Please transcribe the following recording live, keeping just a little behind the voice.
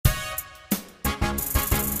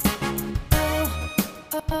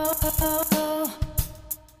Hello.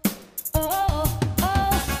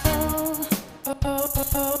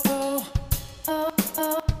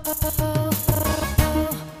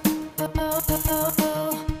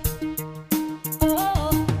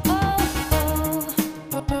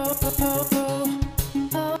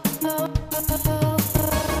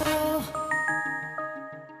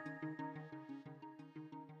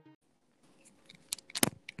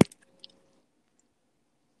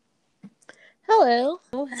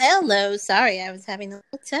 Oh, hello. Sorry, I was having a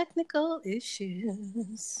little technical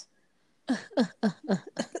issues.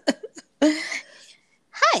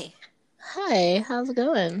 Hi. Hi, how's it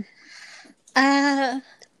going?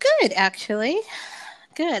 Good actually.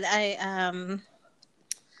 Good. I've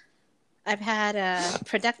had a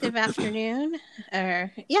productive afternoon.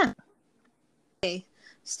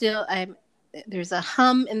 Still there's a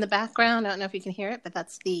hum in the background. I don't know if you can hear it, but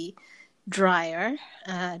that's the dryer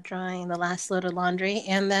drying the last load of laundry.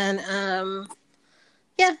 And then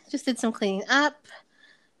just did some cleaning up.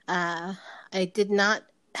 I did not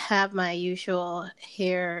have my usual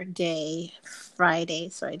hair day Friday,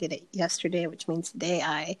 so I did it yesterday, which means today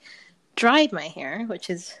I dried my hair,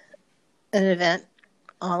 which is an event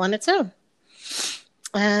all on its own.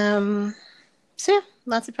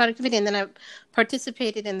 Lots of productivity. And then I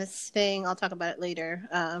participated in this thing. I'll talk about it later,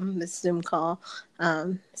 this Zoom call.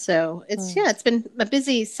 It's been a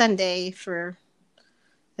busy Sunday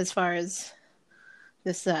as far as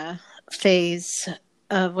this phase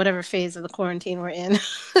of whatever phase of the quarantine we're in.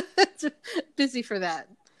 Busy for that.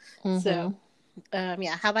 Mm-hmm. So,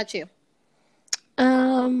 how about you?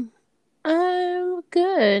 I'm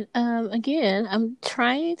good. Again, I'm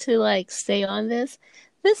trying to stay on this.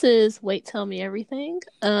 This is Wait, Tell Me Everything.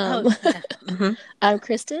 Mm-hmm. I'm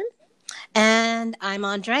Kristen. And I'm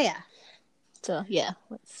Andrea. So,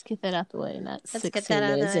 let's get that out the way. Let's get that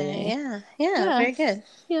out of the way. Yeah, very good.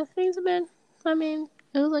 Yeah, things have been,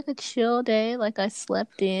 it was like a chill day. Like I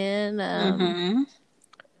slept in.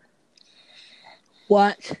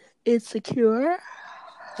 Watch Insecure.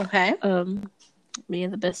 Okay. Me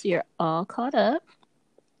and the bestie are all caught up.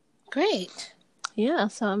 Great. Yeah,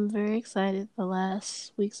 so I'm very excited. The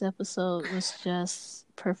last week's episode was just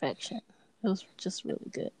perfection. It was just really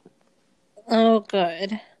good. Oh,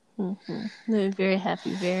 good. Mm-hmm. Very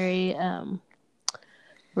happy, very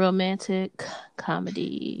romantic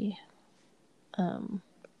comedy,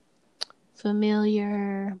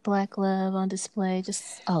 familiar, black love on display,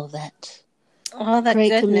 just all of that. All that great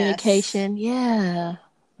goodness. Communication. Yeah.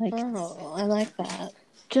 I like that.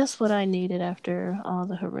 Just what I needed after all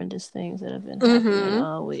the horrendous things that have been happening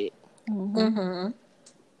all week. Mm-hmm.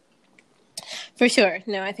 For sure.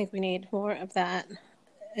 No, I think we need more of that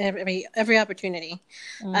every opportunity.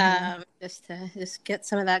 Just to get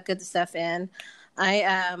some of that good stuff in. I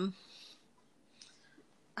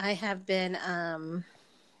have been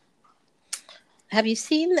have you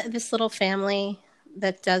seen this little family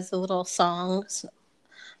that does the little songs?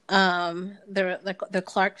 They're the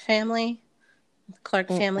Clark family. Clark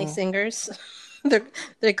family singers.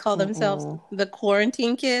 They call themselves the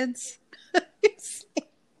Quarantine Kids.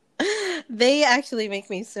 They actually make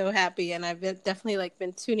me so happy, and I've definitely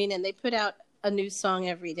been tuning in. They put out a new song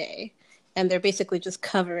every day, and they're basically just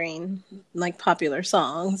covering popular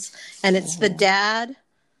songs. And it's the dad.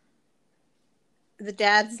 The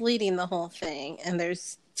dad's leading the whole thing, and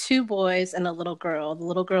there's two boys and a little girl. The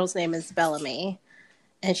little girl's name is Bellamy.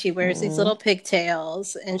 And she wears these little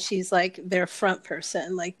pigtails, and she's their front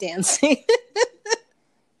person, dancing.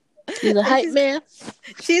 She's a hype man.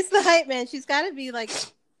 She's the hype man. She's got to be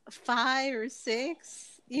 5 or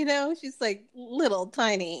 6. She's little,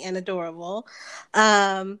 tiny, and adorable.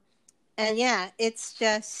 And yeah, it's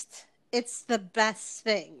the best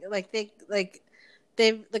thing.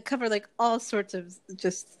 They cover all sorts of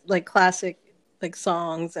just classic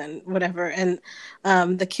songs and whatever. And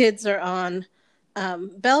the kids are on.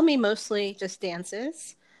 Bellamy mostly just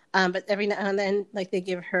dances, but every now and then, they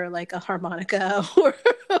give her a harmonica or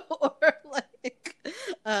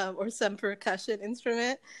some percussion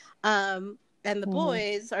instrument. And the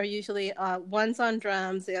boys are usually one's on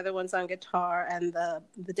drums, the other one's on guitar, and the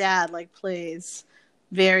dad plays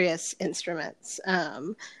various instruments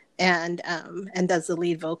and does the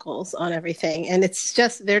lead vocals on everything. And it's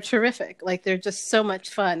just they're terrific. They're just so much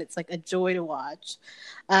fun. It's a joy to watch.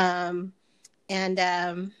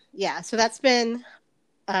 So that's been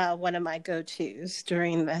one of my go-tos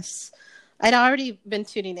during this. I'd already been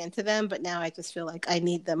tuning into them, but now I just feel I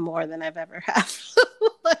need them more than I've ever have.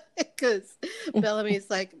 Because Bellamy's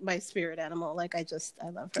my spirit animal. I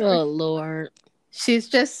love her. Oh, Lord. She's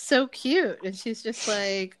just so cute. And she's just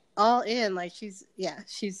all in. Like she's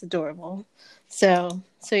adorable. So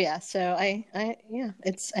I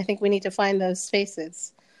think we need to find those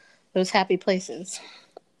spaces, those happy places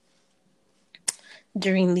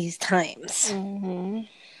during these times. Mm-hmm.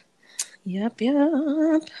 Yep.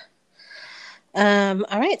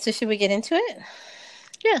 All right. So should we get into it?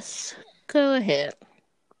 Yes, go ahead.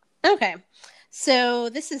 Okay. So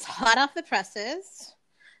this is hot off the presses.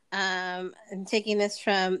 I'm taking this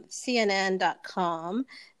from CNN.com,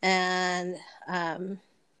 and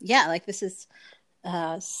this is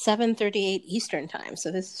 7:38 Eastern time.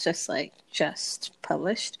 So this is just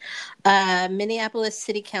published. Minneapolis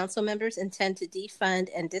City Council members intend to defund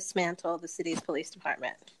and dismantle the city's police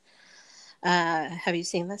department. Have you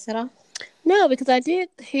seen this at all? No, because I did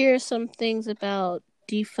hear some things about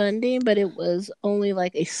defunding, but it was only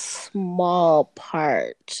like a small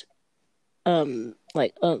part.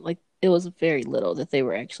 Like it was very little that they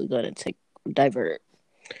were actually going to divert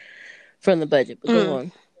from the budget. But go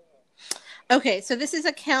on. Okay, so this is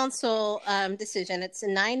a council decision. It's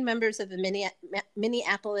 9 members of the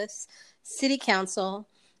Minneapolis City Council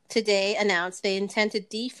today announced they intend to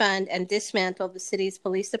defund and dismantle the city's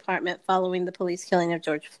police department following the police killing of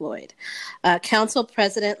George Floyd. Council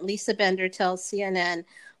President Lisa Bender tells CNN,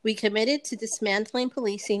 "We committed to dismantling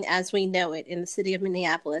policing as we know it in the city of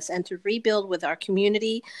Minneapolis and to rebuild with our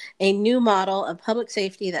community a new model of public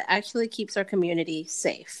safety that actually keeps our community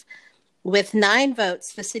safe." With 9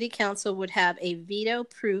 votes, the city council would have a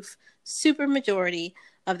veto-proof supermajority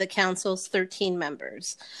of the council's 13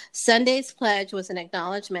 members. Sunday's pledge was an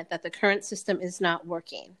acknowledgement that the current system is not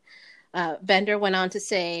working. Bender went on to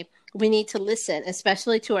say, "We need to listen,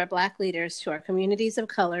 especially to our Black leaders, to our communities of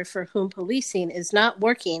color for whom policing is not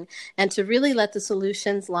working, and to really let the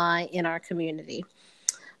solutions lie in our community."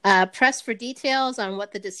 Pressed for details on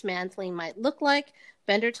what the dismantling might look like,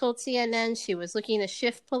 Bender told CNN she was looking to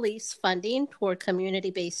shift police funding toward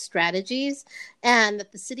community-based strategies and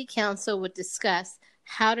that the city council would discuss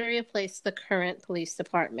how to replace the current police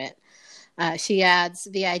department. She adds,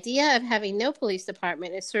 "The idea of having no police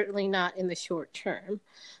department is certainly not in the short term."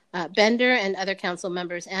 Bender and other council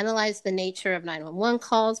members analyzed the nature of 911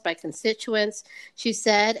 calls by constituents, she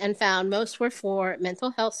said, and found most were for mental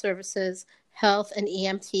health services, health and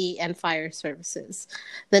EMT, and fire services.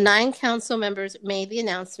 The 9 council members made the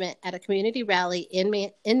announcement at a community rally in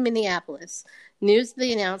Minneapolis. News of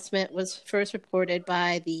the announcement was first reported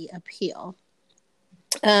by The Appeal.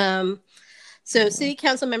 So city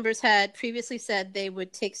council members had previously said they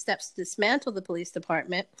would take steps to dismantle the police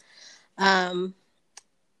department. And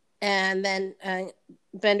then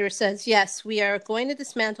Bender says, "Yes, we are going to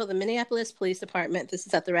dismantle the Minneapolis Police Department," this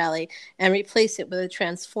is at the rally, "and replace it with a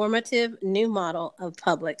transformative new model of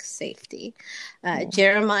public safety."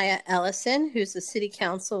 Jeremiah Ellison, who's the city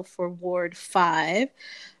council for Ward 5,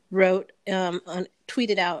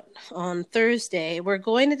 tweeted out on Thursday, "We're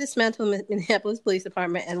going to dismantle the Minneapolis Police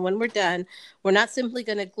Department, and when we're done, we're not simply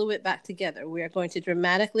going to glue it back together. We are going to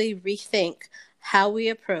dramatically rethink how we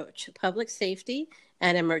approach public safety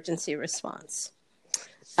and emergency response."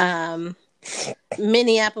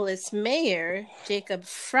 Minneapolis Mayor Jacob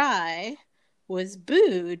Frey was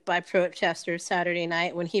booed by protesters Saturday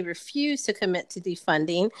night when he refused to commit to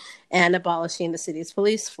defunding and abolishing the city's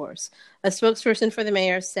police force. A spokesperson for the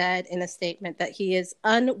mayor said in a statement that he is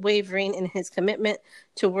unwavering in his commitment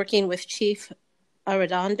to working with Chief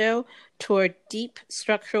Arredondo toward deep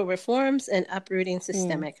structural reforms and uprooting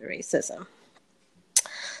systemic racism.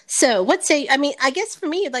 So I guess for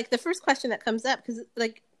me, like the first question that comes up, because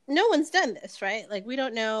like no one's done this, right? Like we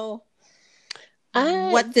don't know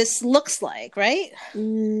what this looks like, right?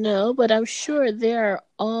 No, but I'm sure there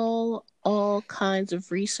are all kinds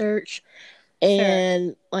of research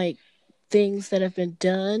and like things that have been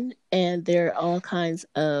done, and there are all kinds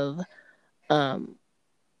of I'm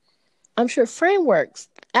sure frameworks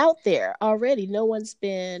out there already. No one's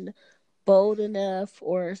been bold enough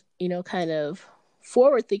or kind of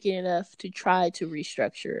forward thinking enough to try to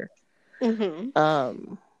restructure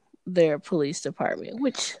their police department,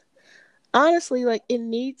 which honestly, like, it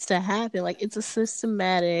needs to happen. Like, it's a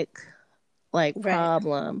systematic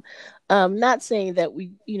problem. Not saying that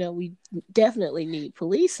we definitely need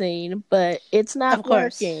policing, but it's not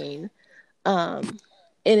working in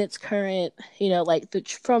its current,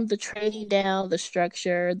 from the training down, the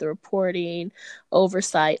structure, the reporting,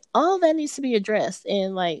 oversight, all that needs to be addressed.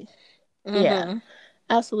 And yeah,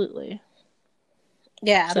 absolutely.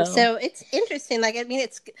 Yeah. So it's interesting. Like, I mean,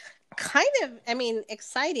 it's kind of,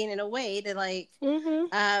 exciting in a way to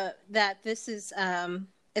that this is,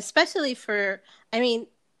 especially for,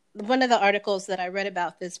 one of the articles that I read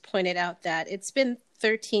about this pointed out that it's been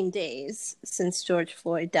 13 days since George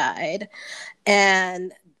Floyd died,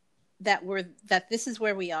 and that this is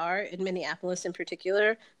where we are in Minneapolis in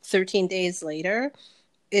particular, 13 days later,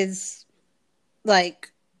 is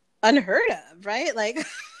like unheard of, right? Like,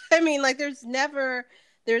 I mean, like there's I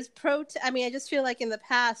mean, I just feel like in the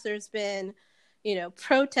past there's been,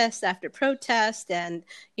 protest after protest, and,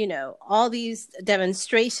 all these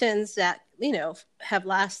demonstrations that, have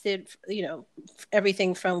lasted,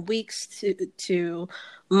 everything from weeks to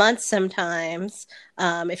months sometimes.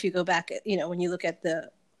 If you go back, when you look at the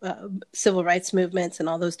civil rights movements and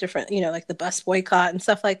all those different, like the bus boycott and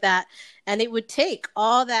stuff like that. And it would take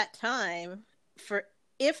all that time for,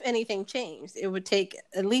 if anything changed, it would take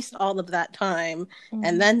at least all of that time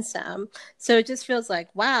and then some. So it just feels like,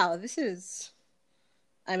 wow,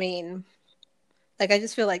 I mean, like, I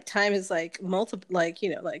just feel like time is like multiple, like,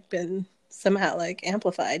 like been somehow like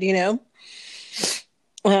amplified,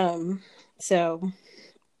 so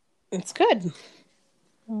it's good.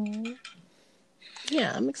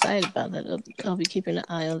 Yeah, I'm excited about that. I'll be keeping an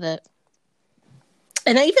eye on that.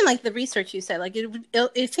 And I even like the research you said, like I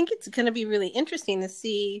think it's going to be really interesting to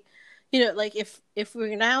see, like if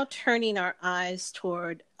we're now turning our eyes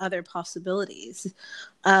toward other possibilities,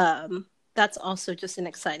 that's also just an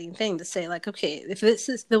exciting thing to say, like, okay, if this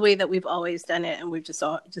is the way that we've always done it, and we've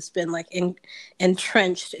just been like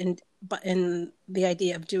entrenched in the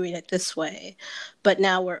idea of doing it this way, but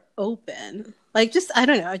now we're open. Like, just, I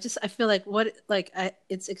don't know. I feel like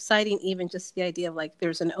it's exciting, even just the idea of like,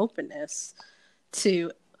 there's an openness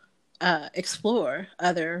to explore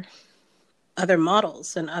other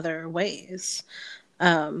models and other ways.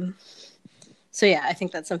 So yeah, I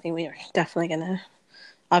think that's something we are definitely going to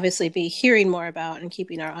obviously be hearing more about and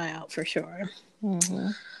keeping our eye out for sure.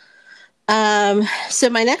 So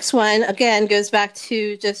my next one, again, goes back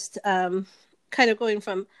to just kind of going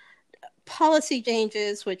from policy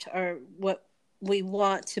changes, which are what we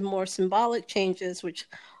want, to more symbolic changes, which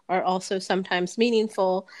are also sometimes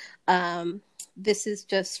meaningful. This is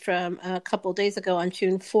just from a couple days ago on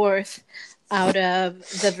June 4th, out of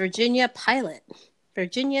the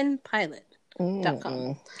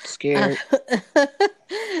virginianpilot.com. Scared.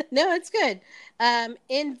 No, it's good.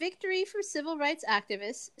 In victory for civil rights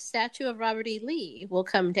activists, statue of Robert E. Lee will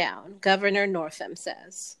come down, Governor Northam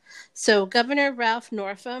says. So Governor Ralph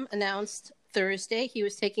Northam announced Thursday he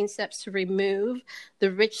was taking steps to remove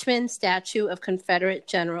the Richmond statue of Confederate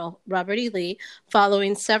General Robert E. Lee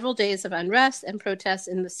following several days of unrest and protests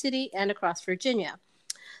in the city and across Virginia.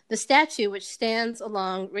 The statue, which stands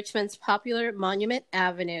along Richmond's popular Monument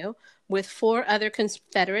Avenue with 4 other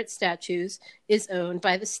Confederate statues, is owned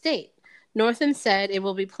by the state. Northam said it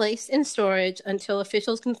will be placed in storage until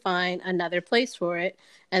officials can find another place for it,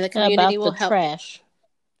 and the community will help. Trash.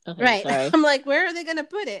 Okay, right. Sorry. I'm like, where are they going to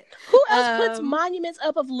put it? Who else puts monuments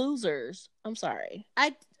up of losers? I'm sorry.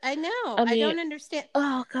 I know. I don't understand.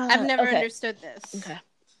 Oh God. I've never understood this. Okay.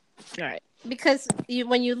 All right. Because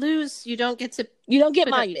when you lose, you don't get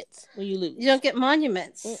monuments when you lose. You don't get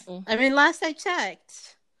monuments. I mean, last I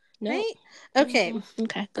checked. No. Right? Okay.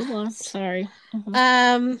 Okay. Go on. Sorry.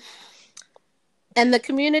 And the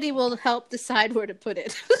community will help decide where to put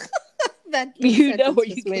it. That you know where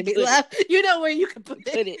you can put it. You know where you can put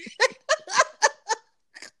it.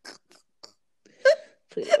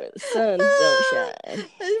 Put it where the sun don't shine.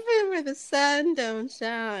 Put it where the sun don't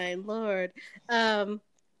shine, Lord. The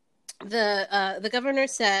governor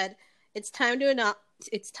said it's time to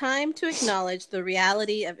acknowledge the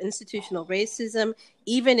reality of institutional racism,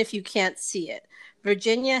 even if you can't see it.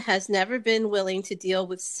 Virginia has never been willing to deal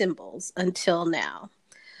with symbols until now.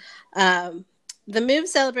 The move,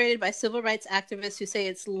 celebrated by civil rights activists who say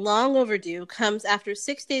it's long overdue, comes after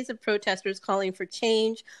 6 days of protesters calling for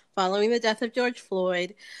change following the death of George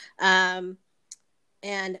Floyd.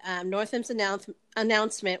 Northam's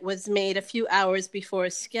announcement was made a few hours before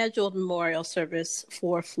a scheduled memorial service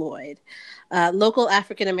for Floyd. Local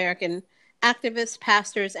African-American activists,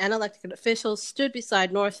 pastors, and elected officials stood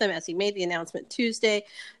beside Northam as he made the announcement Tuesday.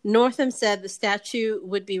 Northam said the statue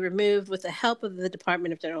would be removed with the help of the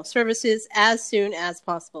Department of General Services as soon as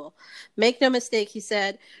possible. Make no mistake, he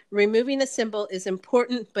said, removing a symbol is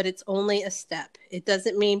important, but it's only a step. It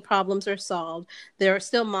doesn't mean problems are solved. There are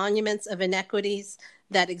still monuments of inequities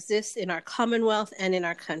that exist in our Commonwealth and in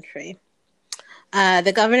our country.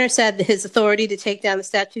 The governor said that his authority to take down the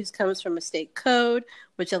statues comes from a state code,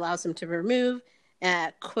 which allows him to remove,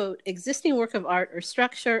 quote, existing work of art or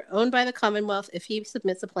structure owned by the Commonwealth if he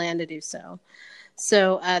submits a plan to do so.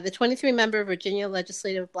 So the 23-member Virginia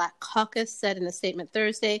Legislative Black Caucus said in a statement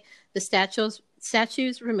Thursday, the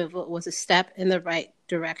statue's removal was a step in the right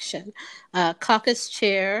direction. Caucus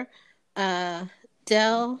chair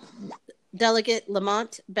Delegate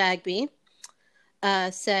Lamont Bagby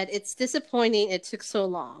said, "It's disappointing it took so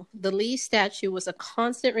long. The Lee statue was a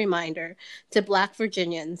constant reminder to Black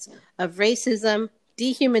Virginians of racism,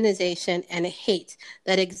 dehumanization, and hate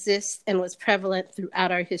that exists and was prevalent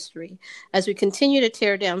throughout our history. As we continue to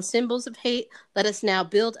tear down symbols of hate, let us now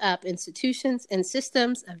build up institutions and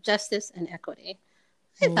systems of justice and equity."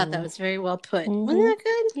 I thought that was very well put. Wasn't that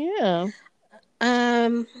good? Yeah.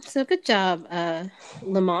 So good job,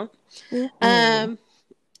 Lamont.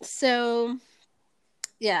 So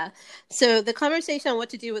the conversation on what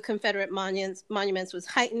to do with Confederate monuments was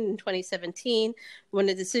heightened in 2017 when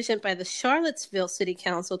a decision by the Charlottesville City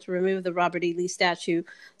Council to remove the Robert E. Lee statue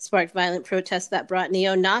sparked violent protests that brought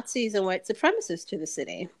neo-Nazis and white supremacists to the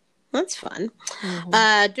city. That's fun.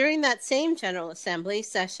 During that same General Assembly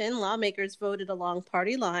session, lawmakers voted along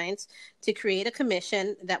party lines to create a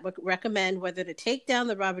commission that would recommend whether to take down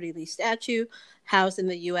the Robert E. Lee statue housed in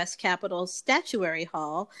the U.S. Capitol's Statuary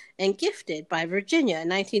Hall and gifted by Virginia in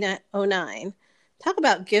 1909. Talk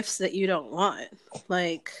about gifts that you don't want.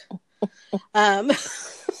 Like,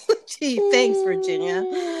 gee, thanks, Virginia.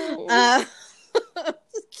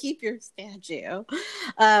 Keep your statue.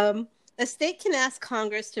 A state can ask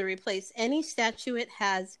Congress to replace any statue it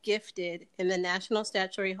has gifted in the National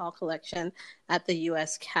Statuary Hall collection at the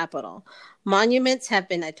U.S. Capitol. Monuments have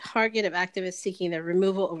been a target of activists seeking their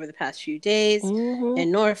removal over the past few days.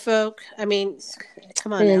 In Norfolk, I mean,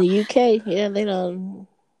 come on. In the UK, yeah, they don't.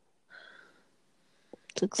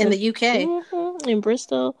 In the UK, in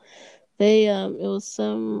Bristol, they it was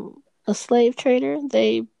a slave trader.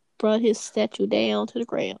 They brought his statue down to the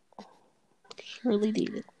ground. Surely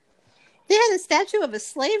did. They had a statue of a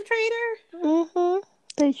slave trader?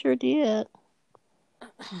 They sure did.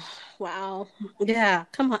 Wow. Yeah,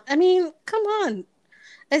 come on. I mean, come on.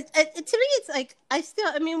 To me, it's like,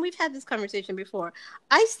 we've had this conversation before.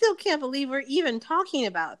 I still can't believe we're even talking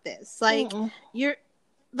about this. Like, you're,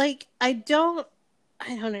 like, I don't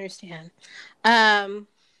understand.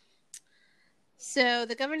 So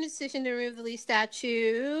the governor's decision to remove the Lee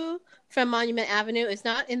statue from Monument Avenue is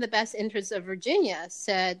not in the best interest of Virginia,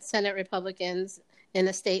 said Senate Republicans in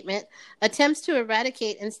a statement. Attempts to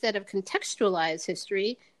eradicate instead of contextualize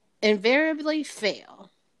history invariably fail.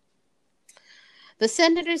 The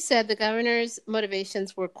senators said the governor's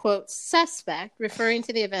motivations were, quote, suspect, referring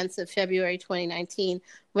to the events of February 2019,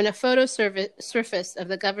 when a photo surfaced of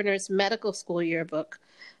the governor's medical school yearbook.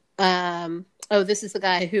 This is the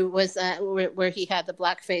guy who was where he had the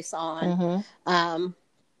blackface on.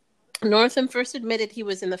 Northam first admitted he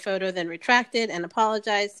was in the photo, then retracted and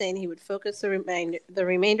apologized, saying he would focus the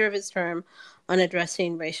remainder of his term on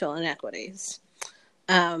addressing racial inequities.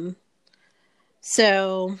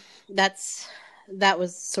 So that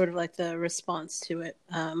was sort of like the response to it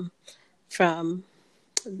from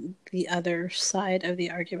the other side of the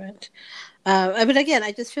argument. But again,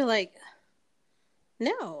 I just feel like,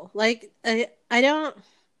 no, like I don't.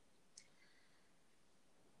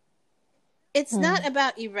 It's not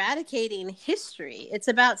about eradicating history. It's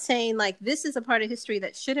about saying, like, this is a part of history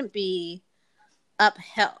that shouldn't be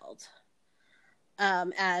upheld.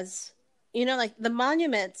 As, you know, like, the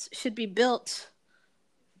monuments should be built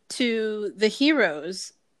to the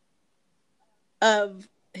heroes of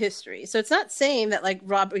history. So it's not saying that, like,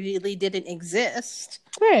 Robert E. Lee didn't exist.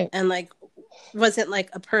 Right. And, like, wasn't like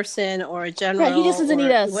a person or a general. Right, he just doesn't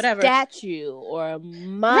need a whatever statue or a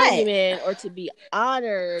monument or to be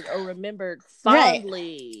honored or remembered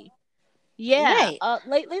fondly. Right. Yeah,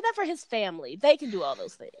 leave that for his family. They can do all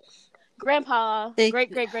those things. Grandpa,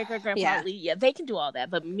 great-great-great-great-grandpa Lee, they can do all that.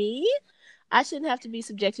 But me, I shouldn't have to be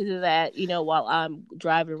subjected to that, you know, while I'm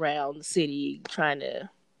driving around the city trying to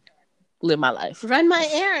live my life. Run my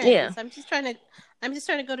errands. Yeah. I'm just trying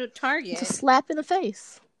to go to Target. It's a slap in the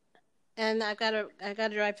face. And I gotta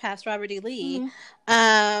drive past Robert E. Lee.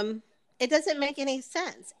 It doesn't make any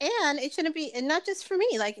sense, and it shouldn't be. And not just for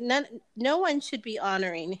me. Like no one should be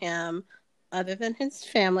honoring him, other than his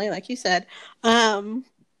family, like you said,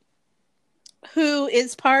 who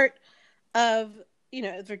is part of, you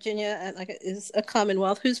know, Virginia, like, is a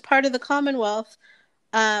Commonwealth. Who's part of the Commonwealth,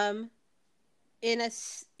 in a,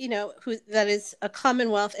 you know, that is a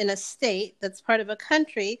Commonwealth in a state that's part of a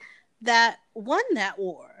country that won that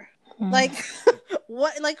war. Like,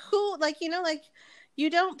 what, like, who, like, you know, like, you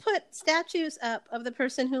don't put statues up of the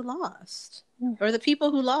person who lost, or the people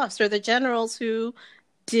who lost, or the generals who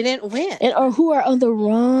didn't win, or who are on the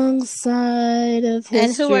wrong side of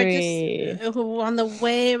history, and who are on the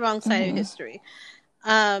way wrong side of history.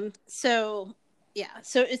 So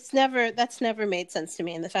that's never made sense to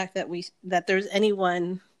me. And the fact that there's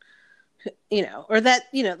anyone or that,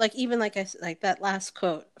 like even like like that last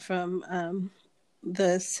quote from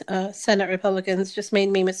the Senate Republicans just made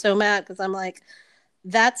me so mad because I'm like,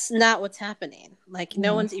 that's not what's happening. Like,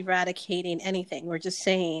 no one's eradicating anything. We're just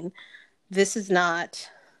saying this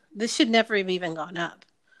should never have even gone up.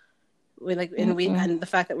 And the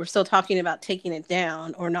fact that we're still talking about taking it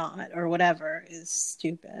down or not or whatever is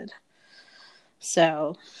stupid.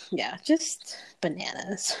 So yeah, just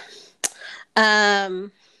bananas. All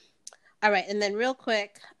right, and then real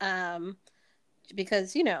quick,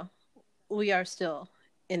 because we are still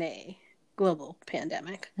in a global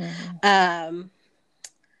pandemic.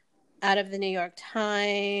 Out of the New York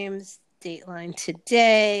Times, Dateline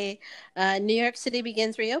today, New York City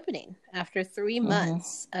begins reopening after 3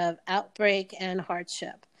 months of outbreak and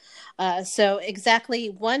hardship. So exactly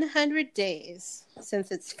 100 days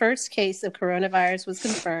since its first case of coronavirus was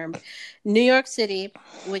confirmed, New York City,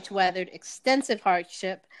 which weathered extensive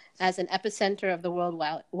hardship as an epicenter of the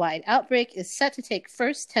worldwide outbreak, is set to take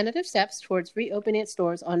first tentative steps towards reopening its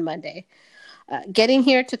doors on Monday. Getting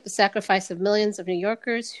here took the sacrifice of millions of New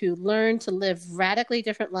Yorkers who learned to live radically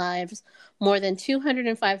different lives. More than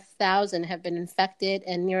 205,000 have been infected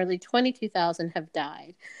and nearly 22,000 have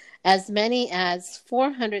died. As many as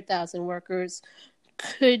 400,000 workers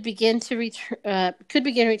could begin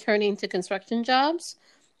returning to construction jobs,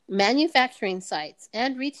 manufacturing sites,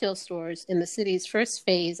 and retail stores in the city's first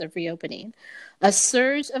phase of reopening. A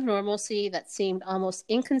surge of normalcy that seemed almost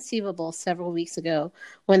inconceivable several weeks ago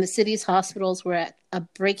when the city's hospitals were at a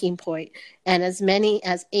breaking point and as many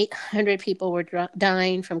as 800 people were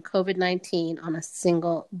dying from COVID-19 on a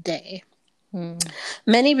single day.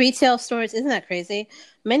 Many retail stores, isn't that crazy?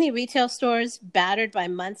 Many retail stores battered by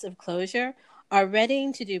months of closure are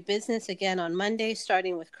ready to do business again on Monday,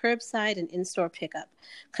 starting with curbside and in-store pickup.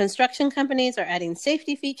 Construction companies are adding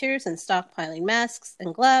safety features and stockpiling masks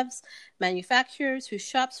and gloves. Manufacturers whose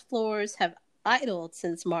shops floors have idled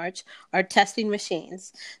since March are testing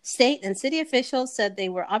machines. State and city officials said they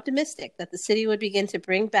were optimistic that the city would begin to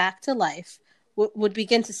spring back to life.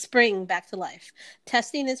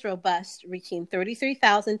 Testing is robust, reaching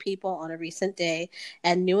 33,000 people on a recent day,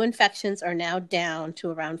 and new infections are now down to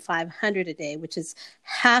around 500 a day, which is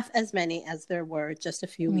half as many as there were just a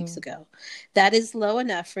few weeks ago. That is low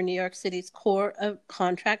enough for New York City's core of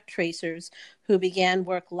contract tracers who began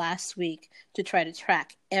work last week to try to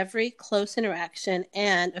track every close interaction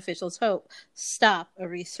and, officials hope, stop a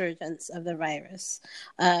resurgence of the virus.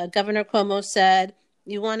 Governor Cuomo said,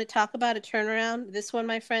 "You want to talk about a turnaround? This one,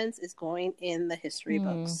 my friends, is going in the history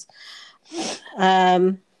books."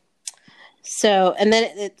 So, and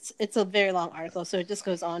then it's a very long article, so it just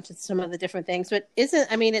goes on to some of the different things. But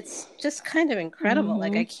it's just kind of incredible.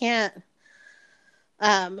 Like, I can't.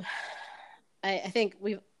 I think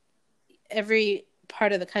every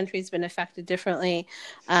part of the country's been affected differently.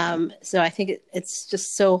 So I think it's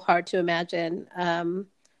just so hard to imagine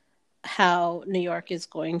how New York is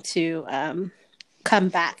going to come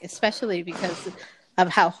back, especially because of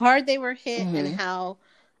how hard they were hit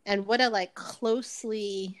and what a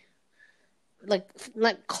closely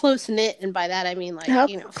close knit, and by that I mean how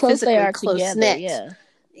close physically they are close together. knit.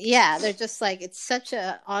 Yeah, they're just it's such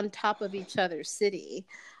a on top of each other city.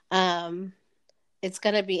 It's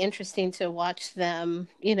going to be interesting to watch them,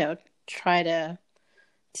 try to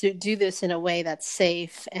do this in a way that's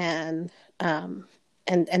safe and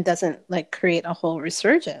doesn't create a whole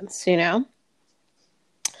resurgence,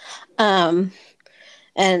 And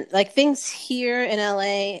things here in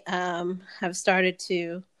LA have started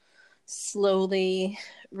to slowly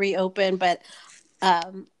reopen, but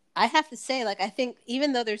I have to say, I think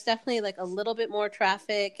even though there's definitely a little bit more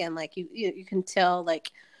traffic and you can tell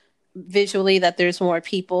visually that there's more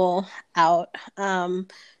people out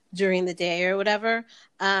during the day or whatever,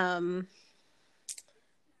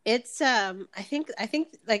 it's I think I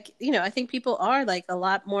think people are a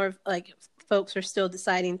lot more folks are still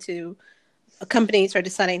deciding to. Companies are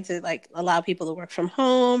deciding to allow people to work from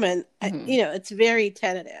home, and it's very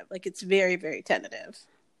tentative. It's very, very tentative.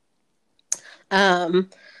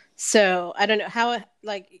 So I don't know how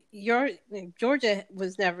Georgia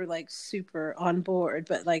was never super on board,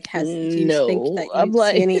 but do you think that I'm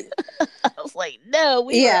see any? I was no.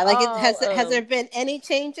 Has there been any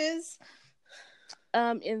changes?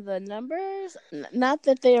 In the numbers, not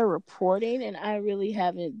that they are reporting, and I really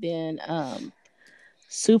haven't been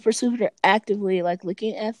super actively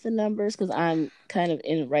looking at the numbers because I'm kind of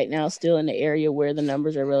in right now still in the area where the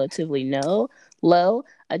numbers are relatively low.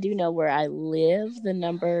 I do know where I live, the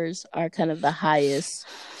numbers are kind of the highest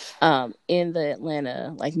in the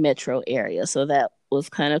Atlanta metro area, so that was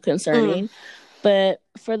kind of concerning. But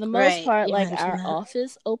for the most Right. part, You like mentioned our that.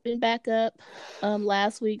 office opened back up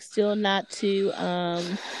last week, still not to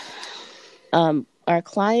our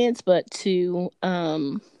clients, but to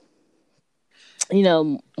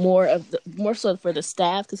more so for the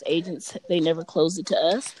staff, because agents, they never closed it to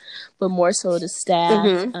us, but more so the staff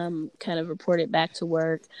Mm-hmm. kind of reported back to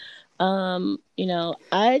work.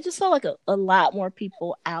 I just saw like a lot more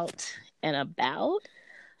people out and about,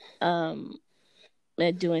 um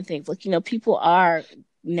and doing things like, people are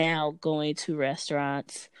now going to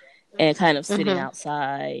restaurants and kind of sitting Mm-hmm.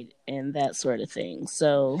 outside and that sort of thing.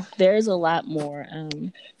 So there's a lot more,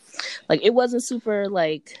 like it wasn't super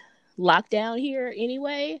like lockdown here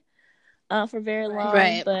anyway, for very long,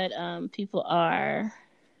 Right. but people are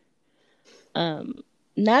um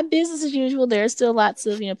not business as usual. There's still lots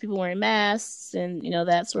of people wearing masks and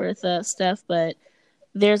that sort of stuff, but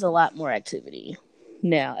there's a lot more activity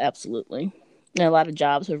now, absolutely. And a lot of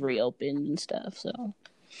jobs have reopened and stuff. So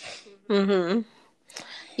Mm-hmm.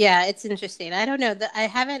 Yeah, it's interesting. I don't know that I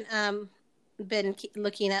haven't been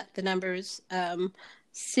looking at the numbers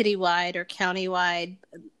citywide or countywide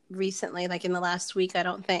recently, like in the last week. I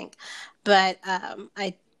don't think, but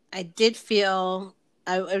I did feel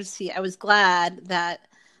I was glad that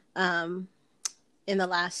um, in the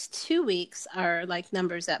last 2 weeks our like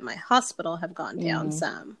numbers at my hospital have gone down mm-hmm.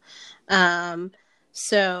 some. Um,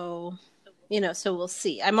 so so we'll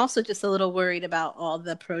see. I'm also just a little worried about all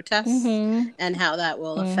the protests Mm-hmm. and how that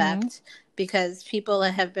will Mm-hmm. affect, because people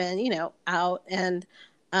have been, out, and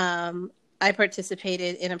I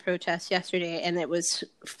participated in a protest yesterday and it was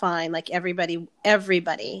fine. Like everybody.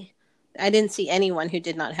 I didn't see anyone who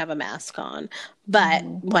did not have a mask on. But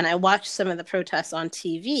Mm-hmm. when I watched some of the protests on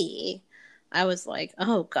TV, I was like,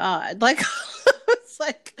 oh God. Like, it's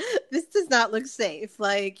like, this does not look safe.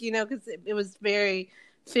 Like, because it was very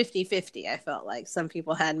 50-50. I felt like some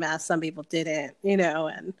people had masks, some people didn't,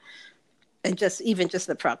 and just even just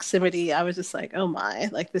the proximity, I was just like, oh my,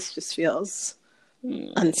 like this just feels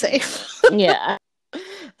unsafe. Yeah,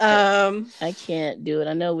 um I can't do it.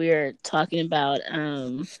 I know we were talking about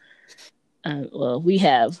well, we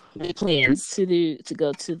have plans to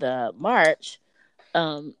go to the march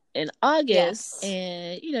in August, yes.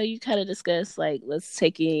 and you kind of discuss like let's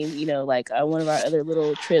taking like one of our other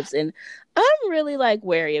little trips, and I'm really like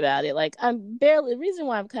wary about it. Like the reason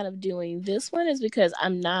why I'm kind of doing this one is because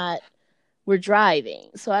we're driving,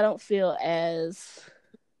 so I don't feel as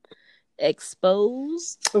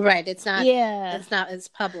exposed. Right, Yeah, it's not as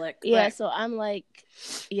public, yeah. right? So I'm like,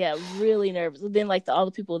 yeah, really nervous. But then like all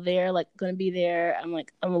the people there like going to be there. I'm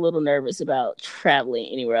a little nervous about traveling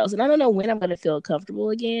anywhere else, and I don't know when I'm going to feel comfortable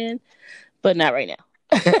again, but not right now.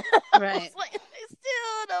 I was Right. like, I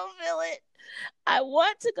still don't feel it. I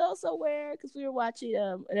want to go somewhere because we were watching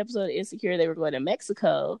an episode of Insecure. They were going to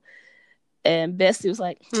Mexico, and Bestie was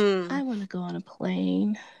like, Hmm. I want to go on a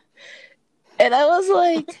plane. And I was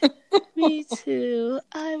like, me too.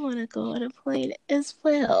 I want to go on a plane as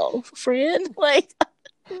well, friend. Like, I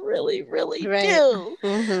really, really Right. do.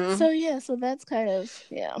 Mm-hmm. So, yeah, so that's kind of,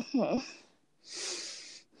 yeah.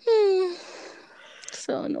 Hmm.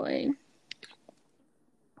 So annoying.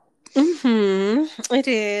 Mm-hmm. It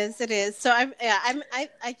is. So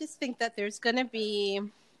I just think that there's gonna be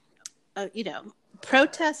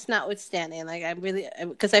protests notwithstanding, like I really,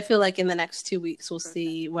 because I feel like in the next 2 weeks we'll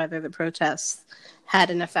see whether the protests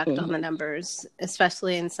had an effect on the Mm-hmm. numbers,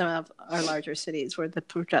 especially in some of our larger cities where the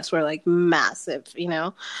protests were like massive,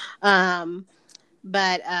 um,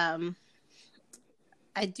 but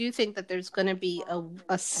I do think that there's going to be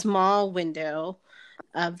a small window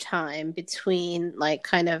of time between, like,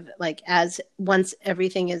 kind of like as once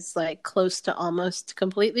everything is like close to almost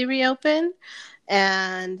completely reopened,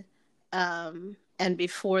 and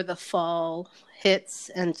before the fall hits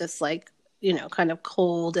and just like kind of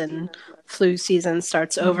cold and flu season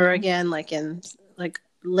starts over Mm-hmm. again, like in like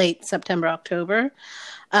late September, October.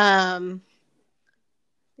 um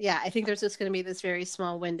yeah, I think there's just going to be this very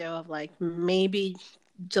small window of like maybe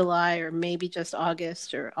July or maybe just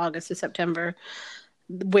August or August to September,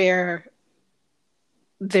 where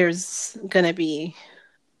there's going to be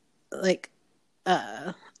like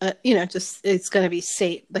just it's going to be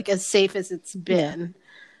safe, like as safe as it's Yeah. been,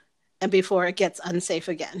 and before it gets unsafe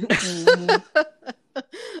again. Mm-hmm.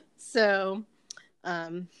 so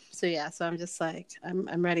yeah, so I'm just like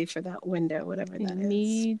I'm ready for that window, whatever that is.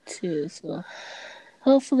 Me too. So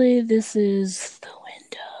hopefully this is the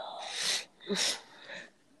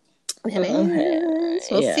It window. Okay. is.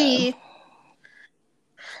 We'll Yeah. see.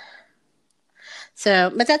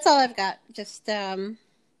 So, but that's all I've got. Just the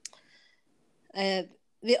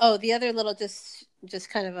other little just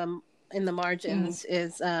kind of in the Mm-hmm. margins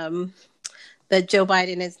is that Joe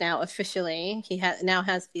Biden is now officially, now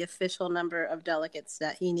has the official number of delegates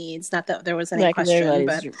that he needs. Not that there was any question,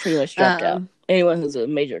 everybody's but pretty much dropped out. Anyone who's a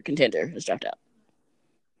major contender has dropped out.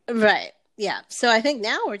 Right. Yeah. So I think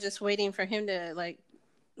now we're just waiting for him to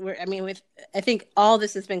I think all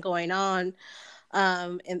this has been going on,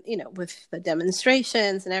 and with the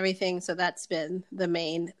demonstrations and everything. So that's been the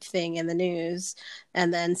main thing in the news.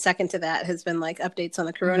 And then second to that has been like updates on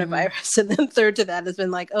the coronavirus. And then third to that has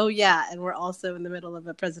been like, oh yeah, and we're also in the middle of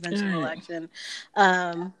a presidential election.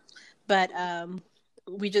 But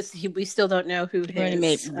we still don't know who his running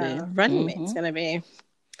mate's going to be.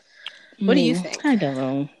 What do you think? I don't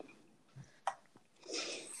know.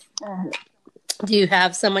 Do you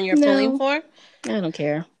have someone you're pulling for? I don't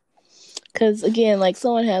care. Because, again, like,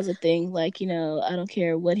 someone has a thing, like, I don't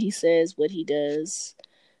care what he says, what he does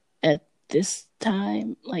at this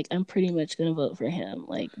time. Like, I'm pretty much going to vote for him.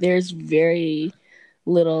 Like, there's very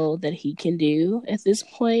little that he can do at this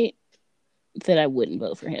point that I wouldn't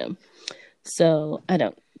vote for him. So, I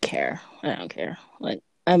don't care. Like,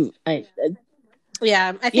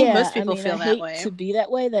 yeah, I think most people feel that way. I hate to be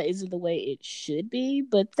that way. That isn't the way it should be,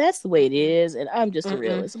 but that's the way it is. And I'm just a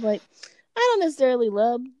realist. I'm like, I don't necessarily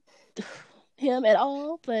love him at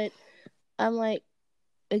all, but I'm like,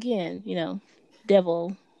 again,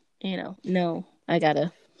 devil, no, I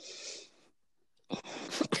gotta.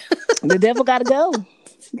 The devil gotta go.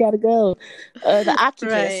 Gotta go. The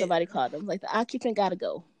occupant, somebody called him. Like, the occupant gotta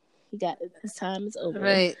go. His time is over.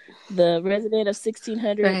 Right. The resident of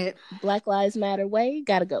 1600 Black Lives Matter way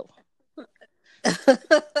gotta go.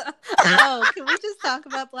 Oh, can we just talk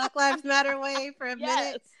about Black Lives Matter way for a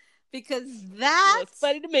minute? Because that was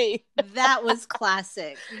funny to me. That was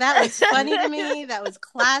classic. That was funny to me. That was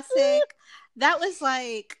classic. That was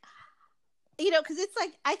like, because it's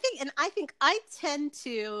like, I think I tend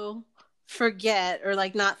to forget or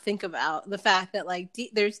like not think about the fact that like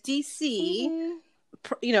there's DC,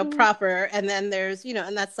 proper, and then there's,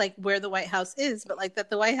 and that's like where the White House is, but like that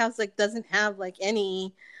the White House like doesn't have like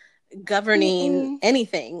any governing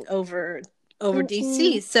anything over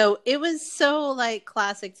DC. So it was so like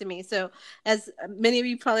classic to me. So as many of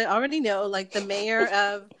you probably already know, like the mayor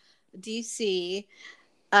of DC,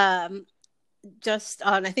 just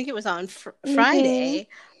on, I think it was on Friday,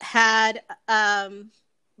 had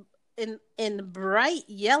in bright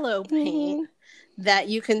yellow paint that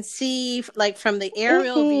you can see like from the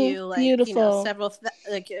aerial view, like beautiful. Several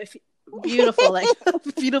like beautiful, like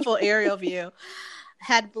beautiful aerial view,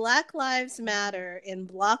 had Black Lives Matter in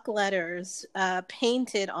block letters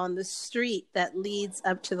painted on the street that leads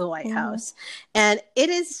up to the White House. And it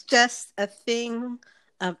is just a thing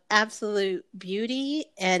of absolute beauty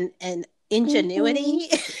and ingenuity.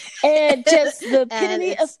 And just the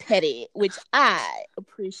epitome of petty, which I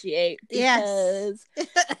appreciate, because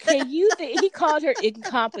can you think he called her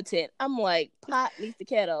incompetent? I'm like, pot meets the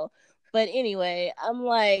kettle. But anyway, I'm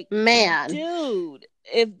like, man, dude,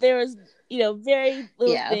 if there's very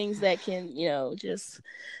little things that can, just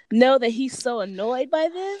know that he's so annoyed by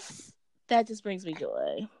this, that just brings me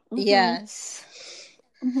joy. Yes.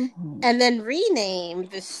 And then rename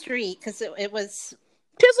the street, because it was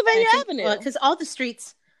Pennsylvania Avenue. Because all the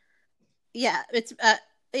streets, it's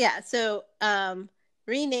so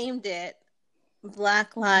renamed it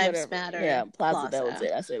Black Lives Matter. Yeah, Plaza. That was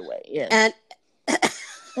it. I said wait. Yeah. And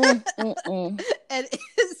and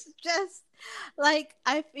it's just like,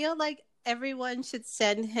 I feel like everyone should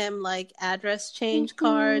send him like address change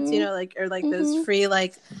cards, or those free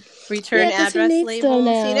like return address labels,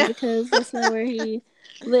 now, because that's not where he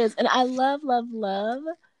lives. And I love,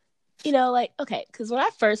 okay, because when I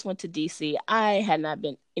first went to DC, I had not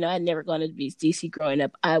been, I'd never gone to DC growing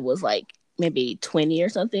up. I was like maybe 20 or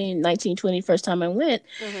something, 19, 20, first time I went.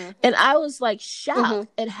 And I was like shocked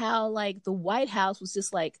at how like the White House was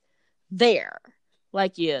just like there.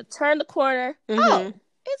 Like, you turn the corner, it's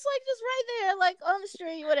like just right there, like on the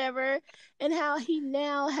street, whatever. And how he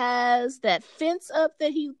now has that fence up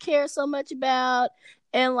that he cares so much about,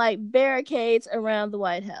 and like barricades around the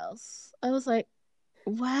White House. I was like,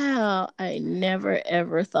 wow, I never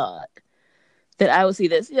ever thought that I would see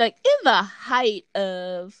this. Like, in the height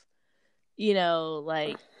of,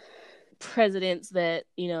 like presidents that,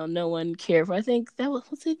 no one cared for. I think that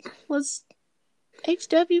was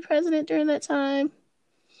HW president during that time.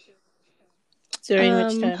 During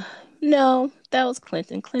which time? No, that was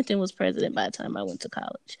Clinton. Clinton was president by the time I went to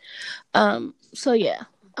college. So yeah,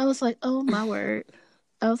 I was like, oh my word.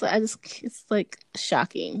 I was like, it's like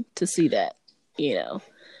shocking to see that,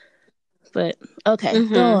 But okay,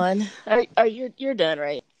 go on. Are you're done,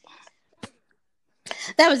 right?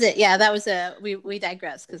 That was it. Yeah, that was we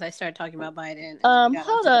digressed because I started talking about Biden. And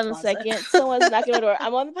Hold on a second. Someone's knocking on the door.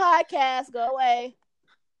 I'm on the podcast. Go away.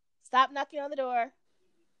 Stop knocking on the door.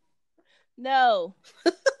 No.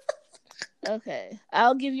 Okay.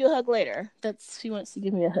 I'll give you a hug later. She wants to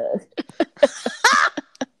give me a hug.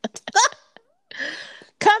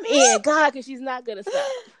 Come in, God, because she's not gonna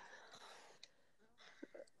stop.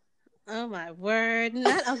 Oh my word!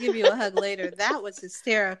 I'll give you a hug later. That was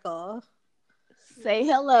hysterical. Say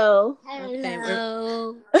hello.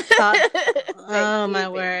 Hello. Oh my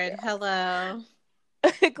word! Hello.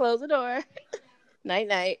 Close the door. Night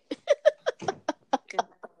night.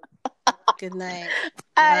 Good night.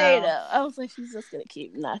 I know. I was like, she's just gonna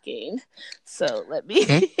keep knocking. So let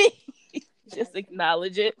me just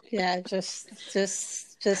acknowledge it. Yeah, just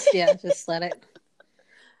let it.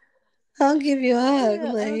 I'll give you a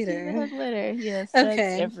hug later. I'll give you a hug later. Yes. Okay.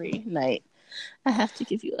 That's every night. I have to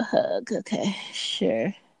give you a hug. Okay.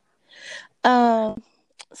 Sure.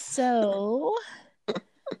 So.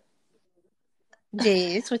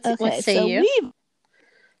 Jeez, what say you? We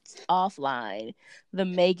offline the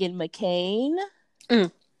Meghan McCain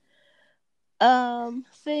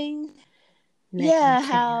thing. Meghan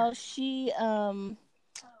how she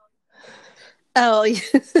Oh,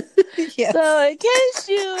 yes. So in case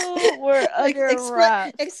you were under a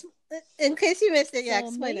rock, in case you missed it, so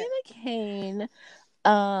explain Meghan it.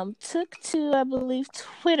 McCain took to, I believe,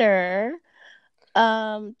 Twitter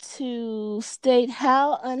to state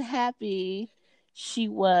how unhappy she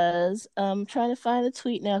was. Trying to find the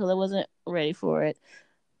tweet now because I wasn't ready for it.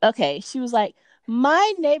 Okay, she was like,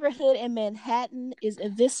 "My neighborhood in Manhattan is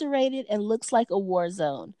eviscerated and looks like a war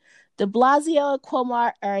zone. De Blasio and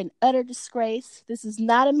Cuomo are an utter disgrace. This is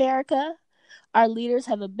not America. Our leaders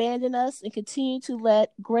have abandoned us and continue to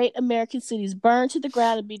let great American cities burn to the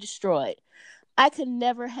ground and be destroyed. I could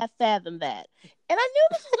never have fathomed that." And I knew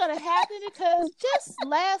this was going to happen because just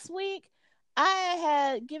last week, I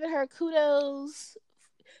had given her kudos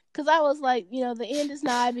because I was like, the end is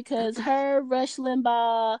nigh because her, Rush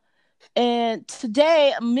Limbaugh, and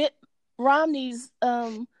today Mitt Romney's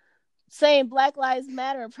saying Black Lives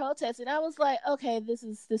Matter and protesting. I was like, okay, this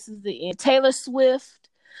is the end. Taylor Swift,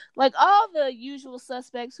 like all the usual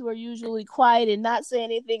suspects who are usually quiet and not saying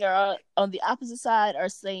anything are on the opposite side are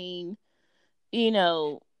saying,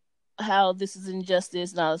 how this is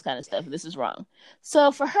injustice and all this kind of stuff. This is wrong.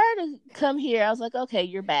 So for her to come here, I was like, okay,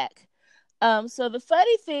 you're back. So the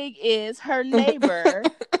funny thing is her neighbor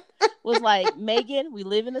was like, "Meghan, we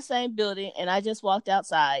live in the same building and I just walked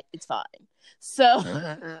outside. It's fine." So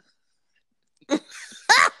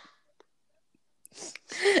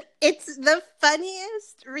it's the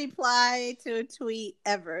funniest reply to a tweet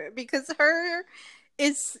ever because hers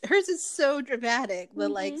is so dramatic. The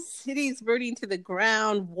like cities burning to the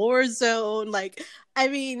ground, war zone. Like, I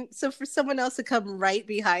mean, so for someone else to come right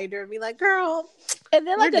behind her and be like, "Girl," and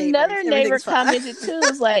then like another neighbor commented too,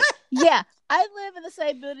 was like, "Yeah, I live in the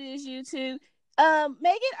same building as you too.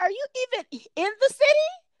 Meghan, are you even in the city?"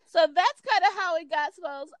 So that's kind of how it got.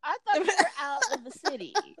 So I thought you were out of the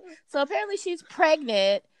city. So apparently she's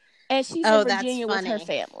pregnant and she's in Virginia with her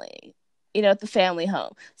family, at the family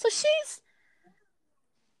home. So she's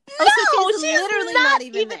so she's literally not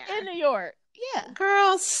even there. In New York. Yeah.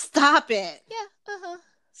 Girl, stop it. Yeah.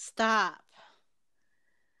 Stop.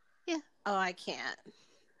 Yeah. Oh, I can't.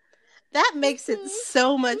 That makes it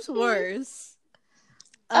so much worse.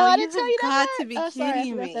 I didn't tell you got that to be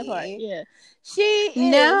kidding me. That part. Yeah. She is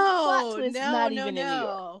not even in New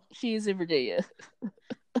York. She's in Virginia.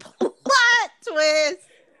 Plot twist.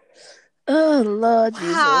 Oh, Lord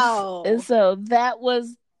wow. Jesus. And so that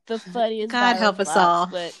was the funniest. God help us all.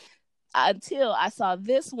 But until I saw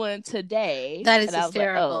this one today. That is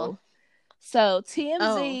hysterical. Like, oh. So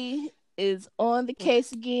TMZ is on the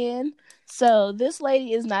case again. So this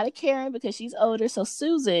lady is not a Karen because she's older. So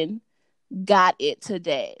Susan got it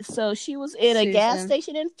today. So she was in a gas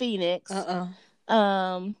station in Phoenix.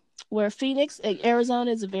 Where Phoenix,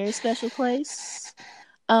 Arizona, is a very special place.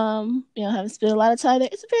 Haven't spent a lot of time there.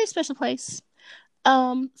 It's a very special place.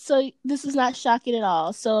 So this is not shocking at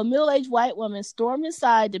all. So a middle-aged white woman stormed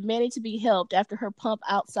inside demanding to be helped after her pump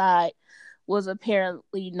outside was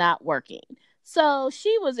apparently not working. So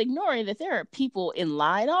she was ignoring that there are people in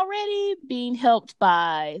line already being helped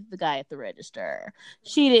by the guy at the register.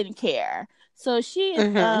 She didn't care. So she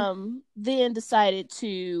then decided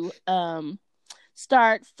to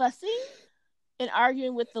start fussing and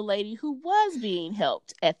arguing with the lady who was being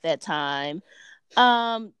helped at that time.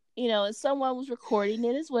 And someone was recording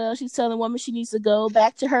it as well. She's telling the woman she needs to go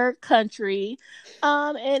back to her country.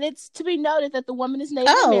 And it's to be noted that the woman is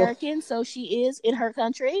Native American, so she is in her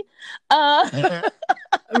country.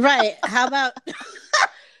 Right. How about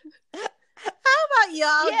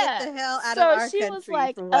y'all get the hell out of our she country was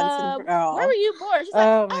like, for once and for all? where were you born? She's like,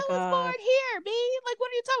 Oh my I was God. born here, B. Like, what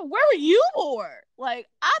are you talking? Where were you born? Like,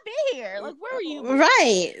 I've been here. Like, where were you born?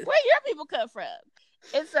 Right. Where your people come from?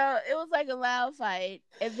 And so it was like a loud fight.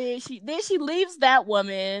 And then she leaves that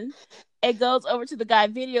woman and goes over to the guy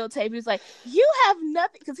videotaping. He's like, you have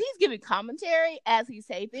nothing, because he's giving commentary as he's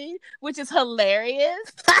taping, which is hilarious.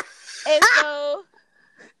 And so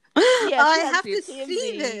yeah, I have to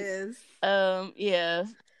see this. Yeah.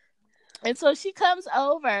 And so she comes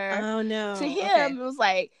over Oh no. to him and was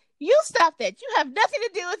like, you stop that. You have nothing to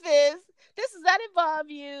do with this. This does not involve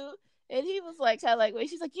you. And he was like, kind of like, wait,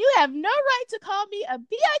 she's like, you have no right to call me a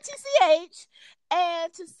bitch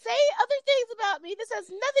and to say other things about me. This has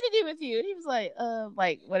nothing to do with you. And he was like,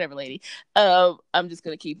 whatever, lady. I'm just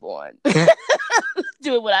going to keep on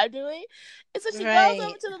doing what I'm doing. And so she goes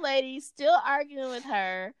over to the lady, still arguing with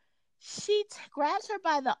her. She grabs her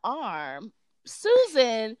by the arm.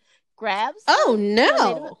 Susan grabs a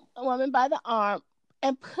woman by the arm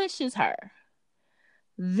and pushes her.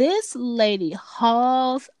 This lady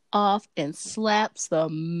hauls off and slaps the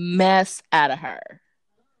mess out of her.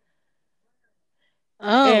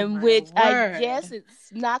 I guess it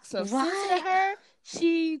knocked some sense into her.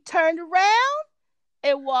 She turned around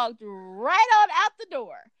and walked right on out the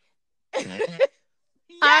door.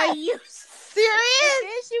 Are you serious? And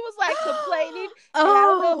then she was like complaining. And I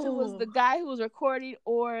don't know if it was the guy who was recording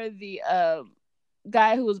or the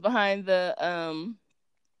guy who was behind the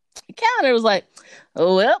counter was like,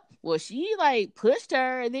 oh well, she like pushed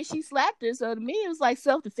her and then she slapped her. So to me, it was like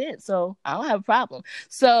self-defense. So I don't have a problem.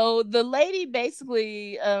 So the lady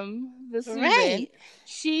basically, the Susan,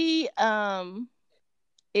 she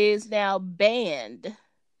is now banned.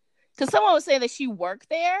 Because someone was saying that she worked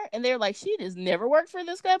there, and they're like, she has never worked for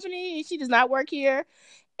this company. She does not work here.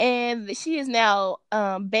 And she is now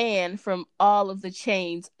banned from all of the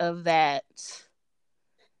chains of that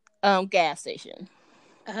gas station.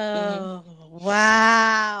 Oh,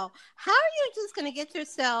 wow. How are you just going to get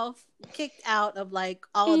yourself kicked out of like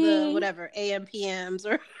all the whatever AMPMs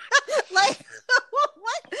or like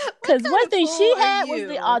what? Because one thing she had was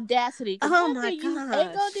the audacity. Oh my God. You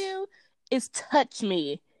ain't going to do is touch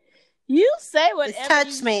me. You say whatever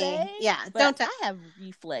touch me. Say, yeah, don't I have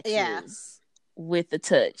reflexes with the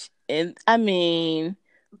touch. And I mean,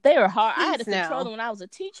 they were hard. I had to control them when I was a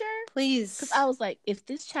teacher. Please. Because I was like, if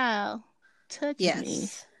this child touches me,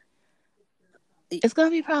 it's going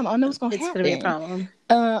to be a problem. I know it's going to happen. It's going to be a problem.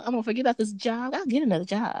 I'm going to forget about this job. I'll get another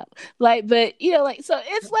job. Like, but, you know, like, so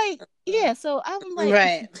it's like, yeah, so I'm like,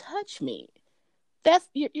 if you touch me, that's,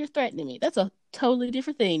 you're threatening me. That's a totally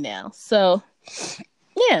different thing now. So...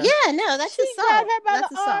 Yeah, no, that's she assault. grabbed her by that's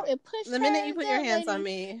the assault. arm and pushed the minute you put your hands on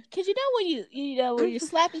me. Because you know when you're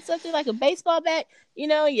slapping something like a baseball bat, you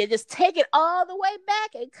know, you just take it all the way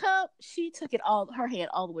back and come. She took her hand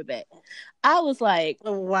all the way back. I was like,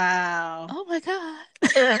 wow, oh my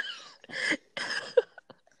God.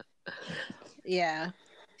 Yeah.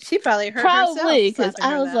 She probably hurt herself. Probably, because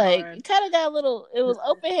I was like, kind of got a little, it was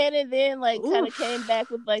open-handed, then like kind of came back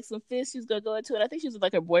with like some fists she was going to go into it. I think she was with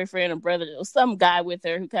like her boyfriend or brother or some guy with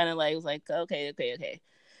her who kind of like was like, okay.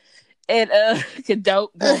 And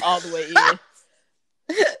don't go all the way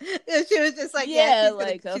in. She was just like, she's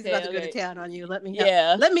about to go to town on you. Let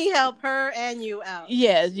me help her and you out.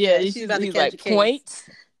 Yeah. She's about to catch a case. Point.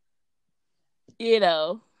 You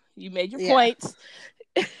know, you made your points.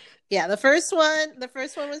 Yeah, the first one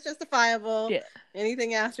was justifiable. Yeah.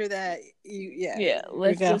 Anything after that,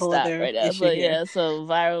 let's just stop right now. But so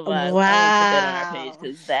viral vibes. Wow. I put that on our page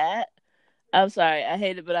because I'm sorry, I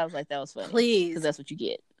hate it, but I was like, that was funny. Please, because that's what you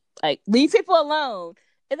get. Like, leave people alone.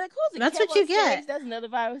 And like, that's what you get. That's another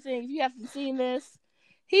viral thing. If you haven't seen this,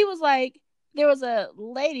 he was like, there was a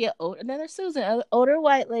lady, another Susan, an older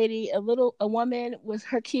white lady, a woman with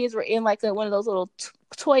her kids were in like one of those little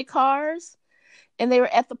toy cars. And they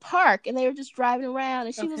were at the park and they were just driving around.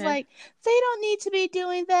 And she was like, they don't need to be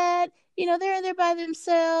doing that. You know, they're in there by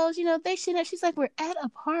themselves. You know, they shouldn't. She's like, we're at a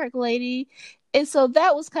park, lady. And so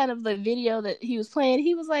that was kind of the video that he was playing.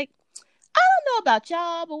 He was like, I don't know about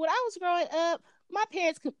y'all, but when I was growing up, my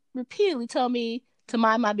parents repeatedly told me to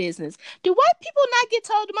mind my business. Do white people not get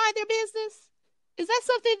told to mind their business? Is that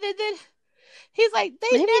something that he's like,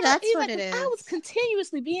 that's what it is. I was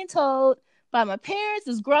continuously being told by my parents,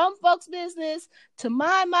 it's grown folks' business to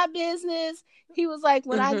mind my business. He was like,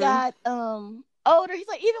 when I got older, he's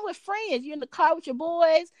like, even with friends, you're in the car with your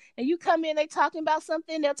boys and you come in, they talking about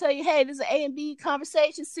something, they'll tell you, hey, this is an A and B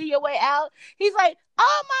conversation, see your way out. He's like,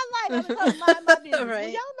 all my life I've been told to mind my business. Right. Well,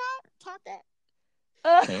 y'all not taught that.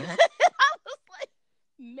 I was like,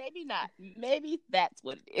 not. Maybe that's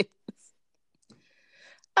what it is.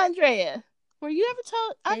 Andrea, were you ever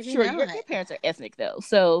told? I'm Maybe sure not. your parents are ethnic though,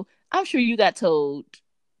 so I'm sure you got told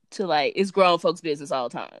to like it's grown folks' business all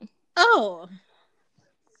the time. Oh,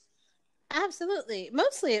 absolutely.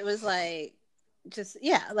 Mostly it was like just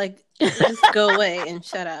like just go away and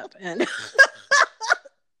shut up and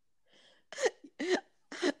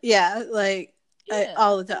like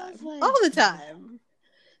all the time. Like, all the time.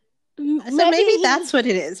 So maybe maybe that's what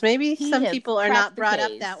it is. Maybe some has people are cracked not the brought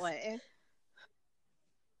up case. that way.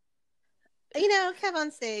 You know, Kev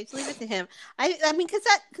on stage, leave it to him. I mean, because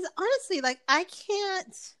honestly, like, I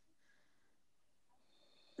can't.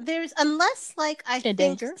 There's unless like I In think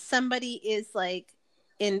danger? somebody is like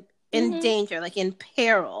in Mhm. danger, like in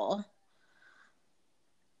peril.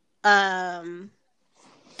 And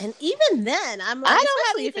even then, I'm like, I don't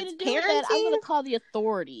have especially if anything it's to do with that. I'm parenting, gonna call the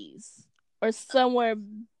authorities or somewhere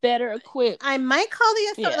better equipped. I might call the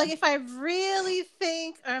authority. Yeah. Like if I really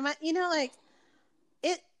think, or am I, you know, like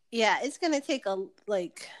it. Yeah, it's gonna take a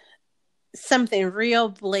like something real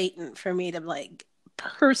blatant for me to like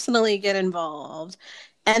personally get involved.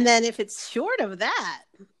 And then if it's short of that,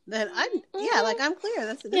 then I'm like I'm clear.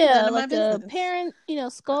 That's none of my business. A parent,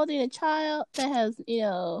 scolding a child that has,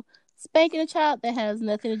 spanking a child that has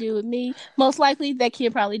nothing to do with me. Most likely that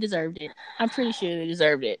kid probably deserved it. I'm pretty sure they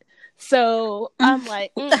deserved it. So I'm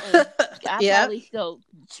like, I probably go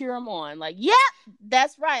cheer them on. Like, yep,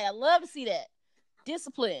 that's right. I love to see that.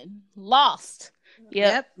 Discipline. Lost.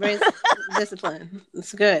 Yep. Discipline.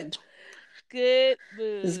 It's good. Good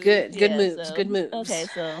moves. It's good. Good moves. So, good moves.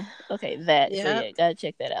 Okay, that. Yep. So yeah, gotta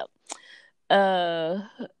check that out.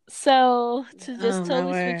 So to just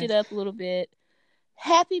totally switch it up a little bit,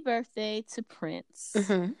 happy birthday to Prince.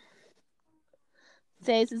 Mm-hmm.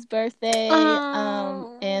 Today's his birthday.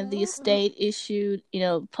 And the estate issued,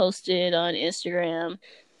 posted on Instagram.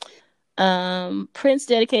 Prince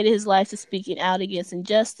dedicated his life to speaking out against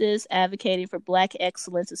injustice, advocating for Black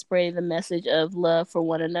excellence, and spreading the message of love for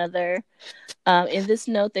one another. In this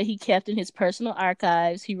note that he kept in his personal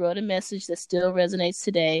archives, he wrote a message that still resonates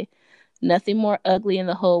today. Nothing more ugly in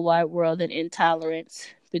the whole wide world than intolerance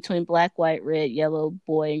between black, white, red, yellow,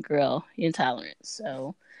 boy, and girl. Intolerance.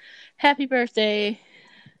 So, happy birthday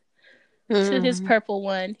to his purple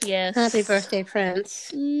one. Yes. Happy birthday,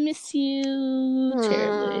 Prince. Miss you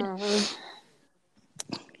terribly.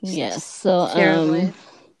 Yes. So, terribly.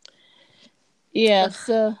 Yeah.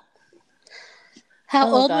 So. How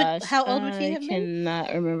old would he have been? I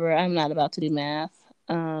cannot remember. I'm not about to do math.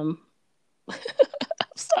 I'm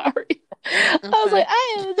sorry. Okay. I was like,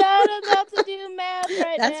 I am not about to do math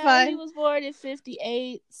right now. That's fine. He was born in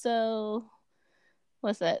 58, so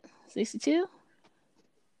what's that? 62?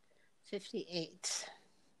 58.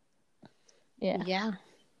 Yeah.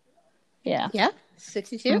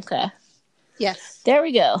 62. Okay. Yes. There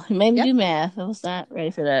we go. You made me do math. I was not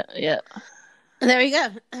ready for that. Yep. There we go.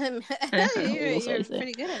 You're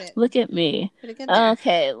pretty good at it. Look at me. Pretty good there.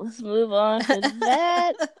 Okay, let's move on to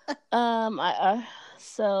that.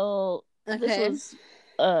 This was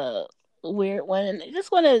a weird one, and I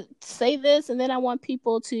just want to say this, and then I want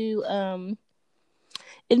people to.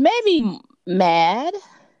 It made me mad,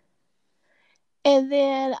 and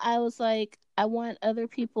then I was like, I want other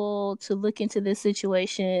people to look into this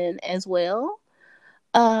situation as well.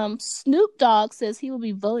 Snoop Dogg says he will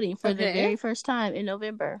be voting for the very first time in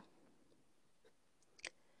November.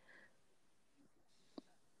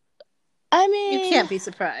 I mean, you can't be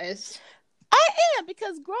surprised. I am,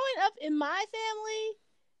 because growing up in my family,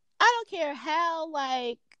 I don't care how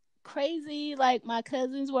like crazy like my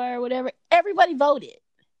cousins were or whatever, everybody voted.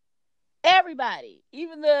 Everybody,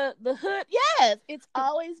 even the hood. Yes, it's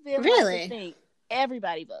always been really like the thing.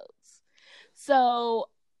 Everybody votes. So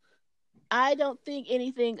I don't think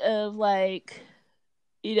anything of like,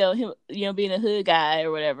 him, being a hood guy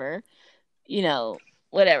or whatever,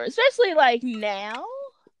 whatever. Especially like now,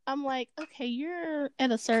 I'm like, okay, you're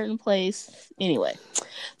at a certain place anyway.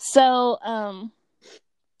 So,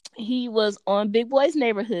 he was on Big Boy's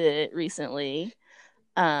Neighborhood recently.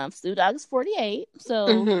 Snoop Dogg is 48,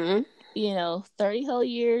 so 30 whole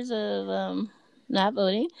years of not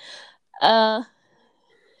voting. 30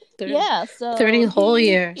 whole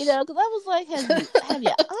years. Because I was like, have you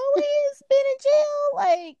always been in jail?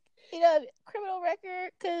 Like, criminal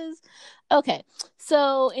record? Okay.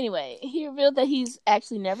 So anyway, he revealed that he's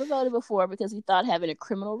actually never voted before because he thought having a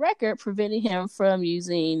criminal record prevented him from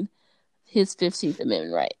using his 15th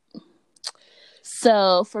Amendment right.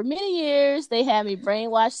 So for many years, they had me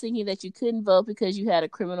brainwashed thinking that you couldn't vote because you had a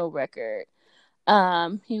criminal record.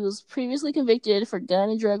 He was previously convicted for gun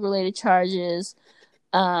and drug related charges.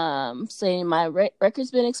 saying my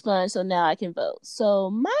record's been expunged, so now I can vote. So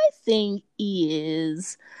my thing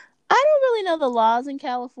is, I don't really know the laws in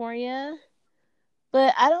California,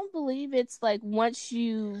 but I don't believe it's like once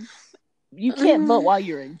you can't vote while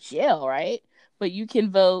you're in jail, right? But you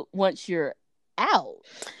can vote once you're out.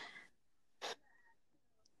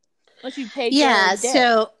 Once you pay your debt.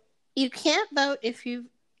 So you can't vote if you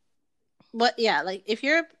like if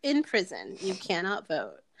you're in prison, you cannot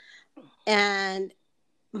vote. And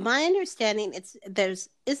my understanding there's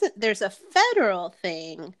a federal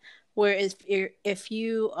thing where if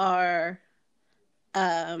you are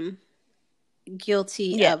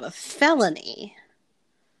guilty of a felony,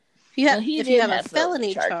 if you have a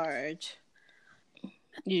felony charge,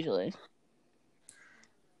 usually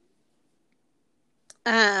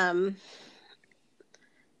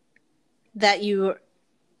that you're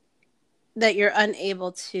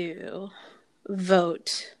unable to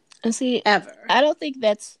vote. And see, ever. I don't think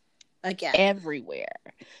that's again everywhere,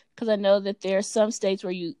 because I know that there are some states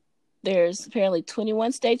where there's apparently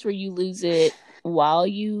 21 states where you lose it while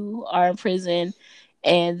you are in prison,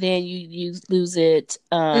 and then you lose it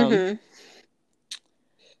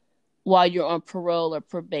while you're on parole or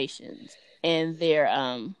probation, and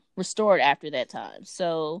they're restored after that time.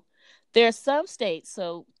 So there are some states,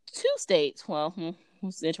 so 2 states, well,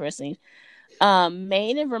 it's interesting,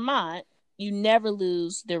 Maine and Vermont, you never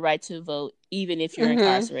lose the right to vote, even if you're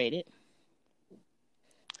incarcerated.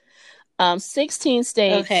 16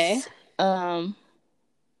 states. Okay. Hold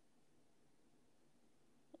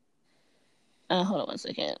on one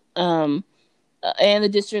second. And the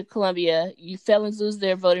District of Columbia, felons lose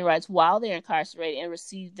their voting rights while they're incarcerated and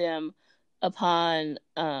receive them upon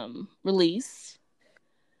release.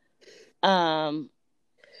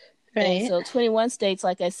 Right. And so 21 states,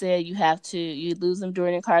 like I said, you lose them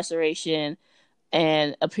during incarceration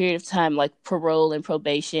and a period of time like parole and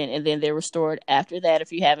probation, and then they're restored after that.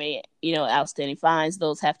 If you have any, outstanding fines,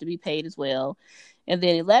 those have to be paid as well. And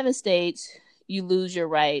then 11 states, you lose your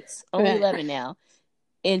rights, only 11 now,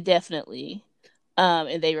 indefinitely.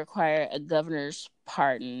 And they require a governor's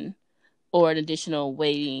pardon or an additional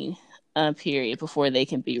waiting period before they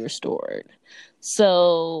can be restored.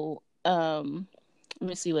 So, let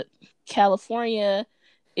me see what California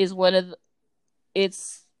is one of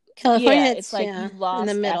California, it's like you lost in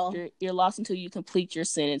the middle. You're lost until you complete your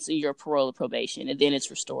sentence and your parole or probation, and then it's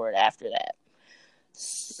restored after that.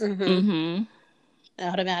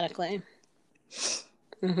 Automatically.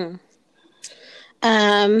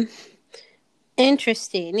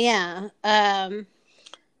 Interesting. Yeah.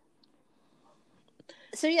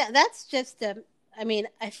 So yeah, that's just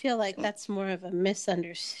I feel like that's more of a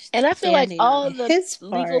misunderstanding. And I feel like all the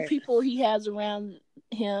legal people he has around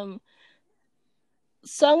him,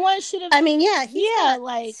 someone should have. He's got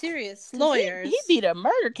like serious lawyers. He beat a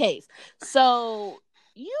murder case, so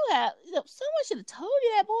someone should have told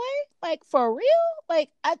you that, boy. Like, for real.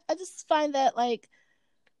 Like, I just find that like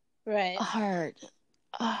hard,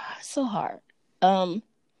 so hard.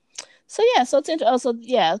 So it's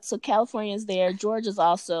interesting. So California's there. Georgia's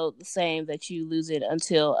also the same, that you lose it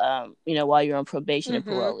until while you're on probation and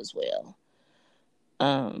parole as well.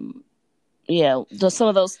 Some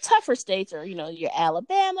of those tougher states are your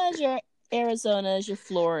Alabamas, your Arizonas, your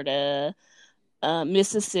Florida,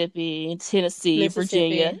 Mississippi, Tennessee,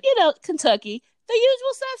 Virginia, Kentucky, the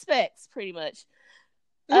usual suspects, pretty much.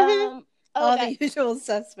 All the usual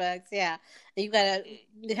suspects, yeah. You gotta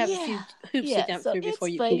have a few hoops to jump through before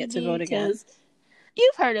you can get to vote again.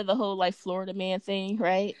 You've heard of the whole like Florida man thing,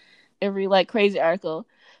 right? Every like crazy article.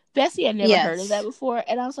 Bessie had never heard of that before,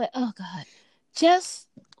 and I was like, oh god, just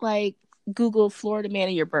like Google Florida man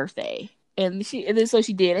and your birthday, and so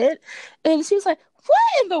she did it, and she was like,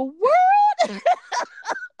 what in the world?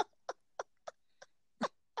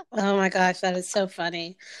 Oh my gosh, that is so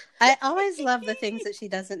funny. I always love the things that she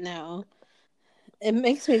doesn't know. It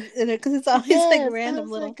makes me, because it's always like random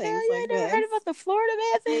little things like this. You never heard about the Florida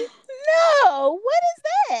man thing? No, what is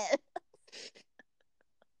that?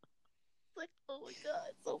 Like, oh my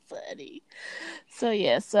god, so funny. So what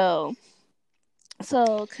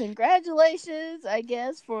I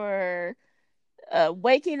guess, for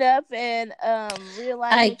waking up and realizing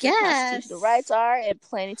what constitutional rights are and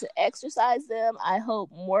planning to exercise them. I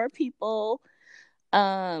hope more people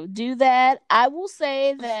do that. I will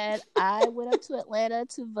say that I went up to Atlanta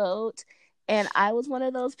to vote, and I was one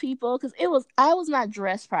of those people, because I was not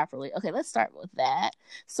dressed properly. Okay, let's start with that.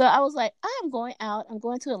 So I was like, I'm going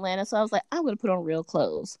to Atlanta, so I was like, I'm going to put on real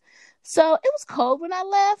clothes. So it was cold when I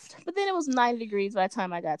left, but then it was 90 degrees by the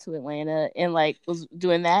time I got to Atlanta, and like was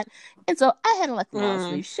doing that. And so I had like a long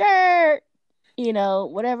sleeve shirt,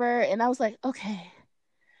 whatever. And I was like, okay,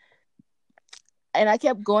 and I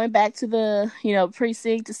kept going back to the,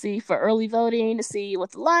 precinct to see for early voting, to see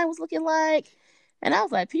what the line was looking like. And I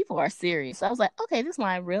was like, people are serious. So I was like, okay, this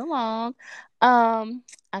line real long.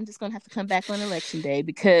 I'm just gonna have to come back on election day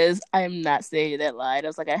because I am not staying in that line. I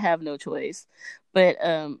was like, I have no choice. But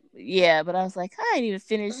yeah, but I was like, I ain't even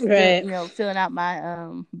finished Right. filling out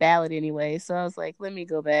my ballot anyway. So I was like, let me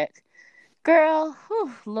go back. Girl,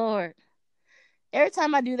 whew, Lord. Every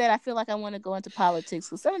time I do that, I feel like I want to go into politics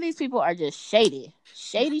because some of these people are just shady.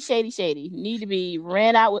 Shady. Need to be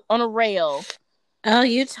ran out on a rail. Oh,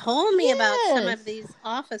 you told me about some Yes. of these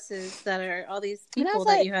offices that are all these And I people was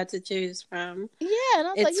that like, you had to choose from. yeah, and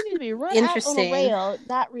I was like, It's you need to be run out on a interesting. rail,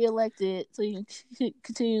 not reelected, so you can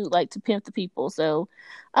continue like to pimp the people. So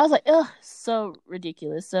I was like, ugh, so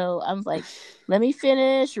ridiculous. So I was like, let me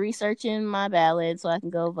finish researching my ballot so I can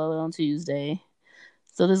go vote on Tuesday.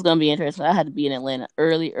 So this is gonna be interesting. I had to be in Atlanta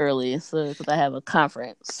early, so because I have a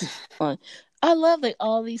conference. I love that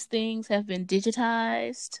all these things have been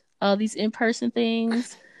digitized. All these in-person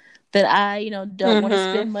things that I, don't want to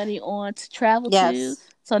Mm-hmm. spend money on to travel to. Yes.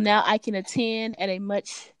 So now I can attend at a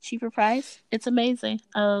much cheaper price. It's amazing.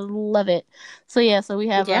 I love it. So yeah, so we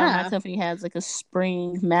have my Yeah. company has like a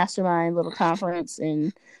spring mastermind little conference,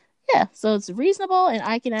 and yeah, so it's reasonable and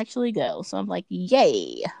I can actually go. So I'm like,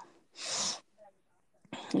 yay.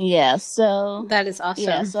 Yeah, so That is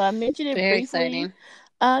yeah, awesome. so I mentioned it Very briefly. exciting.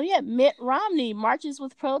 Yeah, Mitt Romney marches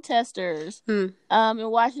with protesters Hmm. in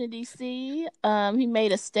Washington D.C. He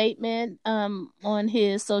made a statement on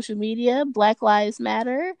his social media, Black Lives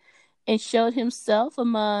Matter, and showed himself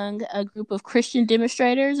among a group of Christian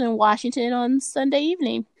demonstrators in Washington on Sunday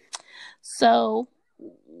evening. So,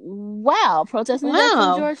 wow, protesting the death of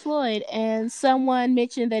Wow. George Floyd, and someone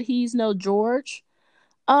mentioned that he's no George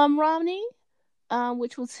Romney,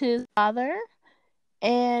 which was his father,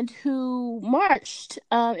 and who marched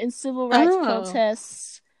in civil rights Oh.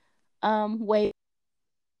 protests way.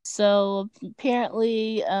 So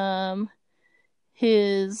apparently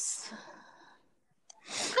his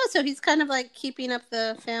Oh, so he's kind of like keeping up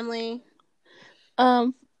the family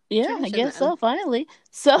um yeah, I tradition guess then. so finally.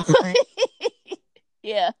 So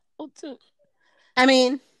yeah. I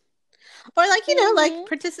mean, or like, like Mm-hmm.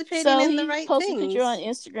 participating So in the he right posted a picture on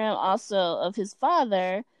things. Instagram also of his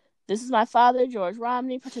father. This is my father, George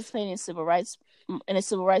Romney, participating in a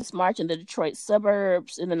civil rights march in the Detroit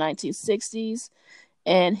suburbs in the 1960s.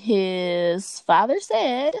 And his father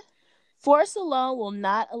said, "Force alone will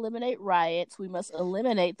not eliminate riots. We must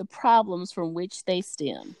eliminate the problems from which they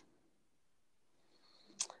stem."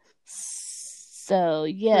 So,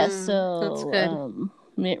 yeah, That's good.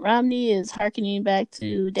 Mitt Romney is hearkening back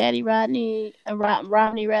to Daddy Romney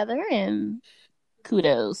rather, and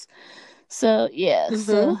kudos. So, yeah,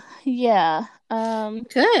 Mm-hmm. yeah.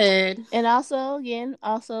 Good. And also, again,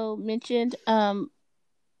 mentioned,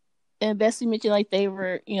 and Bessie mentioned like they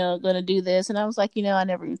were, going to do this, and I was like, I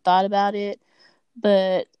never even thought about it,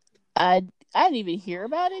 but I I didn't even hear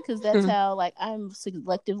about it because that's Hmm. how like I'm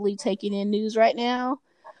selectively taking in news right now.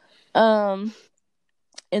 Um,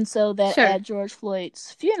 and so that Sure. at George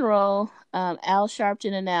Floyd's funeral, Al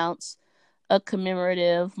Sharpton announced a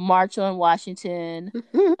commemorative march on Washington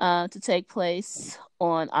Mm-hmm. to take place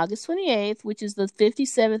on August 28th, which is the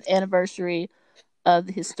 57th anniversary of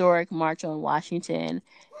the historic March on Washington.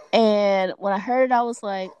 And when I heard it, I was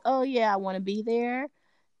like, oh, yeah, I want to be there.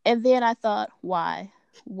 And then I thought, why?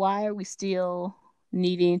 Why are we still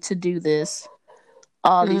needing to do this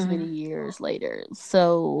all these many years later?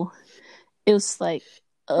 So it was like,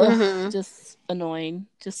 ugh, Mm-hmm. just annoying.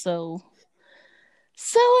 Just so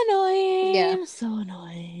Yeah, annoying. So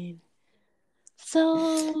annoying.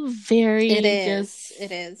 So it very is.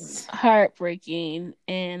 It just is. heartbreaking.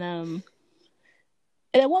 And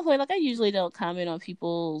at one point, like I usually don't comment on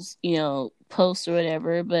people's, posts or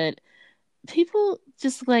whatever, but people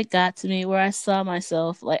just like got to me where I saw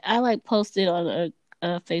myself. Like I like posted on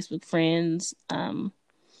a Facebook friends,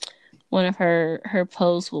 one of her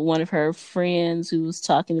posts with one of her friends who was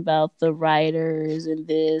talking about the writers and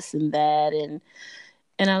this and that,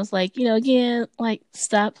 and I was like, again, like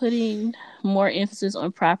stop putting more emphasis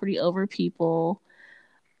on property over people.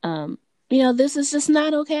 Um, this is just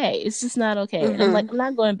not okay. It's just not okay. And I'm like, Mm-hmm. I'm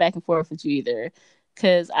not going back and forth with you either.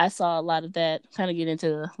 Because I saw a lot of that. Kind of get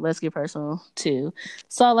into, let's get personal too.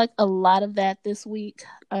 Saw like a lot of that this week.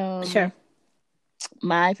 Sure.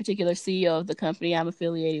 My particular CEO of the company I'm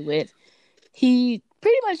affiliated with, he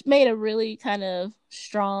pretty much made a really kind of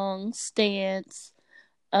strong stance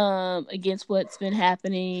against what's been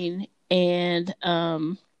happening, and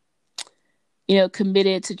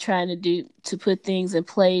committed to trying to put things in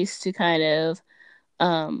place to kind of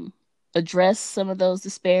address some of those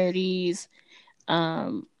disparities.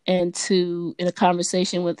 And in a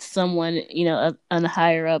conversation with someone, a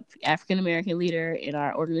higher up African American leader in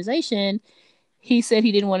our organization, he said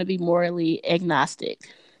he didn't want to be morally agnostic,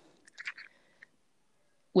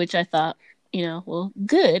 which I thought, well,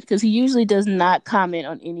 good, because he usually does not comment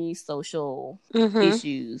on any social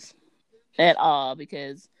issues at all,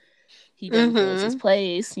 because he doesn't feel it's his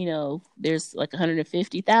place. There's like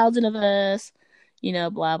 150,000 of us, blah,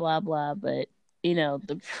 blah, blah. But,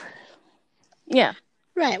 yeah.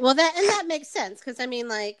 Right. Well, that makes sense, because I mean,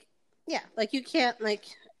 like, yeah, like you can't, like,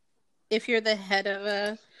 if you're the head of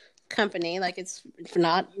a company, like, it's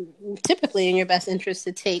not typically in your best interest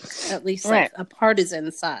to take at least like a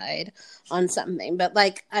partisan side on something. But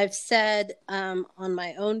like I've said on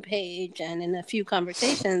my own page and in a few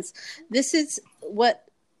conversations, this is what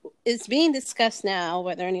is being discussed now,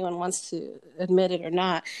 whether anyone wants to admit it or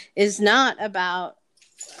not, is not about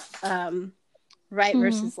right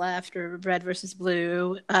versus left or red versus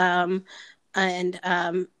blue. And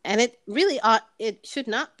it really ought, it should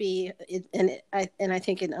not be, and I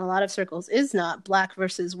think in a lot of circles is not black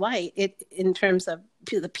versus white. It, in terms of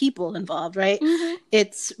the people involved, right?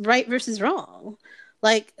 It's right versus wrong.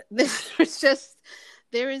 Like,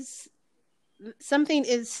 there is something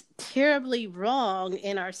is terribly wrong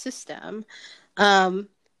in our system,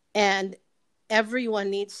 and everyone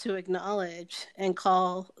needs to acknowledge and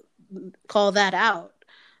call that out,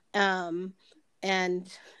 and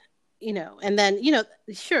and then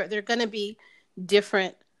sure, there are going to be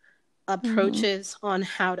different approaches on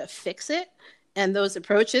how to fix it, and those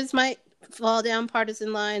approaches might fall down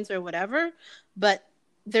partisan lines or whatever, but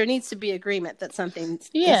there needs to be agreement that something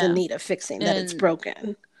is in need of fixing, that it's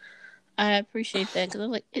broken. I appreciate that, because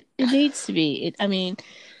I'm like, it needs to be. I mean,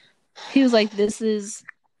 he was like,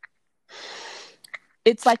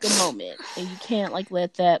 it's like a moment, and you can't like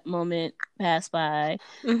let that moment pass by.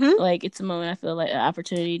 Like, it's a moment, I feel like, an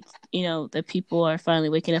opportunity, that people are finally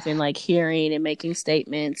waking up and like hearing and making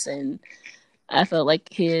statements. And I felt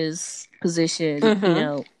like his position,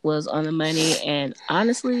 was on the money, and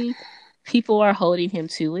honestly, people are holding him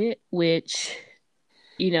to it, which,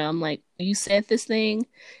 I'm like, you said this thing,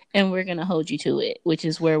 and we're gonna hold you to it, which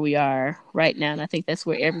is where we are right now. And I think that's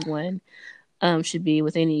where everyone should be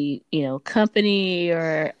with any, company.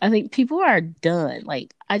 Or I think people are done.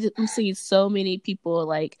 Like, I'm seeing so many people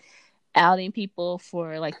like outing people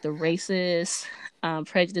for like the racist,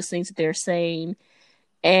 prejudice things that they're saying,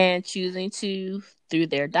 and choosing to, through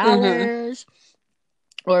their dollars,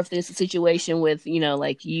 or if there's a situation with,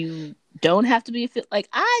 like, you don't have to be like,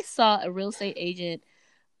 I saw a real estate agent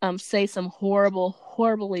say some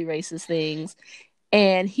horribly racist things,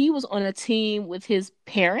 and he was on a team with his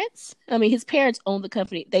parents. I mean, his parents owned the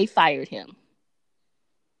company. They fired him.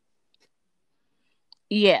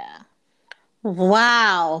 Yeah.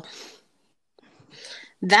 Wow.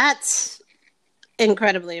 That's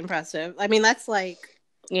incredibly impressive. I mean, that's like,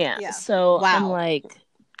 yeah. So wow. I'm like,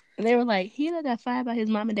 and they were like, he got fired by his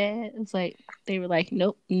mom and dad. It's like, they were like,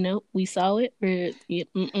 nope, we saw it.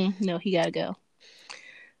 No, he gotta go.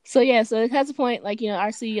 So yeah, so it has a point. Like, our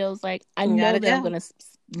CEO's like, I know that I'm gonna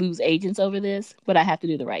lose agents over this, but I have to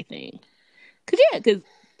do the right thing. Because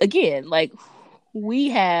again, like, we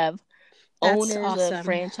have owners of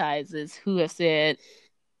franchises who have said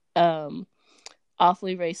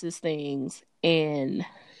awfully racist things, and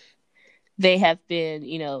they have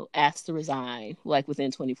been, asked to resign like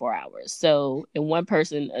within 24 hours. So, and one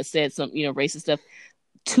person said some, racist stuff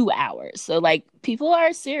 2 hours. So like, people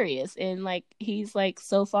are serious, and like, he's like,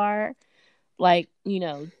 so far, like,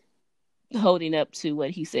 holding up to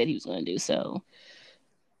what he said he was going to do. So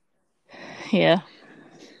yeah,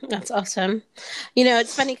 that's awesome.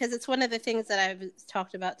 It's funny, because it's one of the things that I've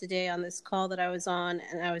talked about today on this call that I was on,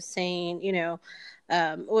 and I was saying,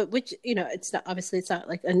 which, it's not, obviously it's not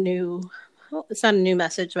like it's not a new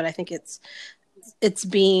message, but I think it's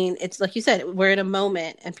like you said, we're in a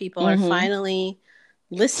moment, and people are finally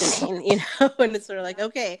listening, and it's sort of like,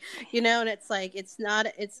 okay, and it's like, it's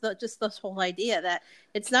just this whole idea that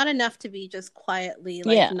it's not enough to be just quietly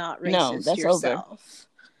like not racist yourself,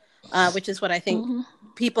 which is what I think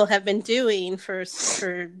people have been doing for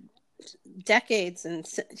decades and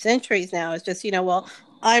centuries now, is just, well,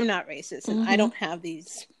 I'm not racist, and I don't have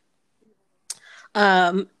these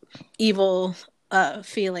evil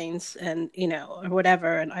feelings, and or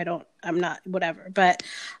whatever, and I'm not whatever, but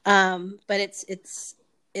it's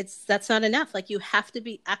that's not enough. Like, you have to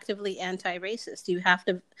be actively anti-racist. You have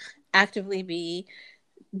to actively be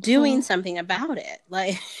doing something about it,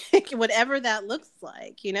 like whatever that looks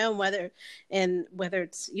like, whether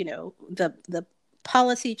it's the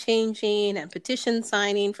policy changing and petition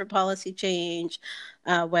signing for policy change,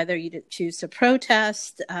 whether you choose to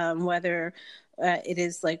protest, whether it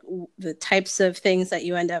is like the types of things that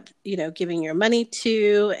you end up, giving your money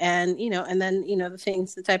to, and, and then,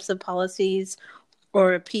 the types of policies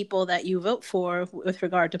or people that you vote for with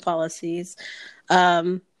regard to policies,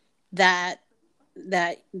 that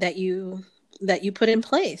you put in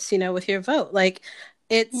place, with your vote. Like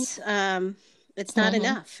it's not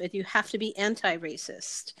enough. You have to be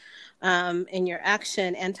anti-racist in your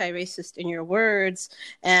action, anti-racist in your words,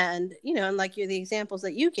 and and like the examples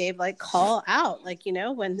that you gave, like call out, like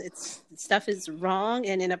when stuff is wrong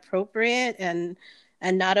and inappropriate and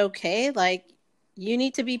not okay, like you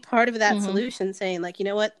need to be part of that solution, saying like,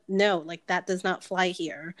 what, no, like that does not fly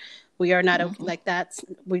here. We are not okay. Like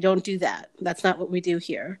we don't do that. That's not what we do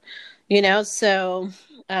here. So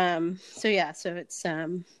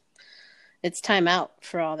it's time out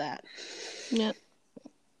for all that. Yep.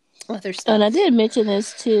 Other stuff. And I did mention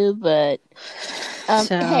this too, but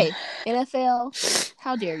hey, NFL,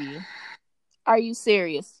 how dare you? Are you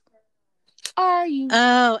serious? Are you?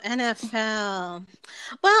 Oh, NFL.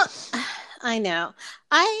 Well, I know.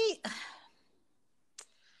 I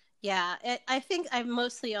think I'm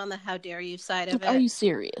mostly on the how dare you side of it. Are you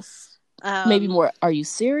serious? Maybe more, are you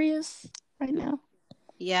serious right now?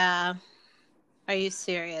 Yeah. Are you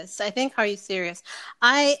serious? I think, are you serious?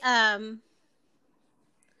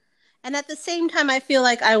 And at the same time, I feel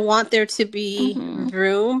like I want there to be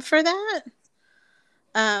room for that.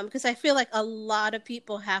 Because I feel like a lot of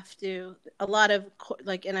people have to,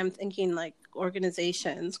 and I'm thinking like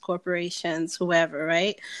organizations, corporations, whoever,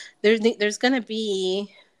 right? There's going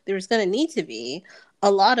to need to be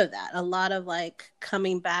a lot of that, a lot of like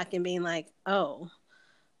coming back and being like, oh,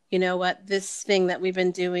 you know what, this thing that we've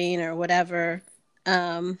been doing or whatever,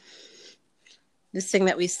 this thing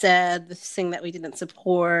that we said, this thing that we didn't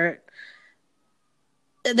support.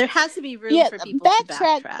 There has to be room for people to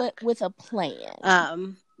backtrack, but with a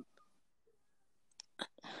plan.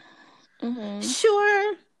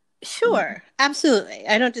 Sure, absolutely.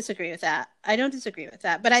 I don't disagrry with that.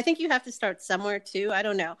 But I think you have to start somewhere too. I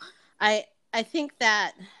don't know. I think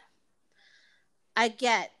that I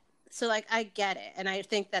get it, and I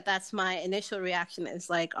think that that's my initial reaction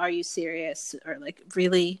is like, are you serious, or like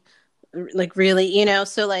really,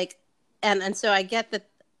 so like, and so I get that,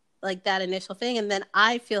 like that initial thing, and then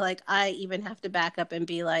I feel like I even have to back up and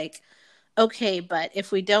be like, okay, but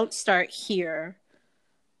if we don't start here,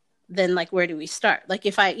 then like where do we start? Like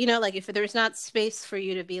if if there's not space for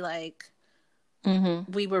you to be like,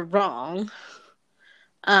 we were wrong,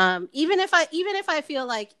 even if I feel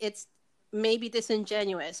like it's maybe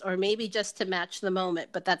disingenuous or maybe just to match the moment,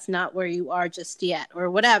 but that's not where you are just yet,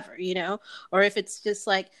 or whatever, or if it's just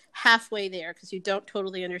like halfway there because you don't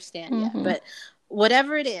totally understand yet, but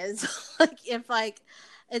whatever it is, like if like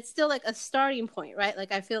it's still like a starting point, right?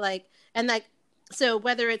 Like I feel like, and like, so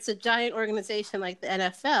whether it's a giant organization like the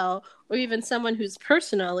NFL or even someone who's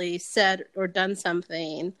personally said or done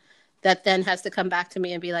something that then has to come back to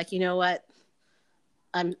me and be like, you know what,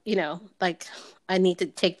 I'm, like I need to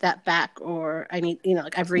take that back, or I need,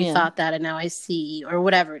 like I've rethought that and now I see, or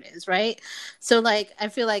whatever it is, right? So like I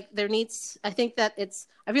feel like I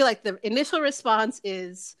feel like the initial response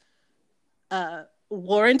is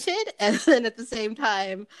warranted, and then at the same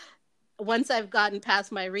time, once I've gotten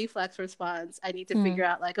past my reflex response, I need to figure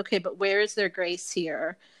out like, okay, but where is there grace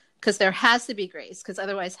here? Because there has to be grace, because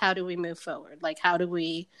otherwise how do we move forward? Like how do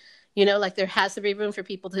we, like there has to be room for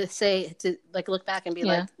people to say, to like look back and be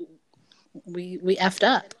like, we effed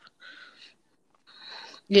up,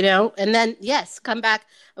 and then yes, come back.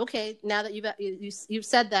 Okay, now that you've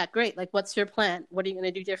said that, great. Like, what's your plan? What are you going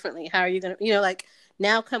to do differently? How are you going to, like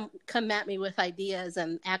now come at me with ideas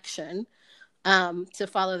and action to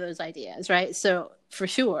follow those ideas, right? So for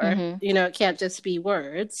sure, it can't just be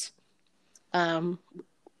words.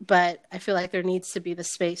 But I feel like there needs to be the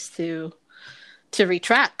space to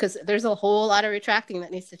retract, because there's a whole lot of retracting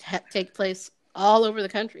that needs to take place all over the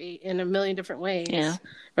country in a million different ways. Yeah.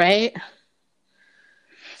 Right?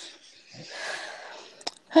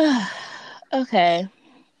 Okay.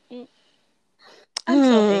 I'm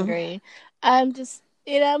so angry. I'm just,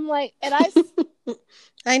 I'm like, and I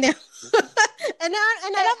I know. and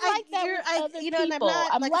I'm like that with other people. And I'm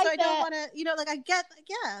not, I'm like, so I don't want to, like I get,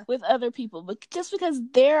 with other people, but just because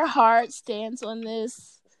their heart stands on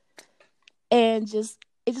this, and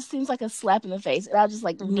it just seems like a slap in the face, and I just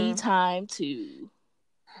like need time to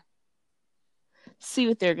see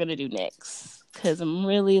what they're gonna do next, because I'm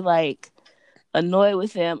really like annoyed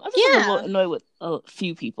with them. I'm just a little annoyed with a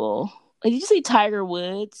few people. Like, did you see Tiger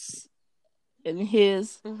Woods and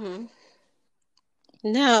his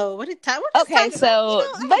No, what did Tiger? Okay, so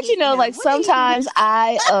I but hate him. like What did he sometimes do?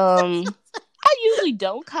 I usually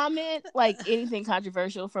don't comment like anything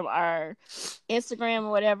controversial from our Instagram or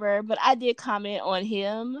whatever, but I did comment on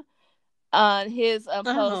him on his post,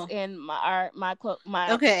 Oh, and my quote,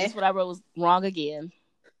 okay. just what I wrote was wrong again.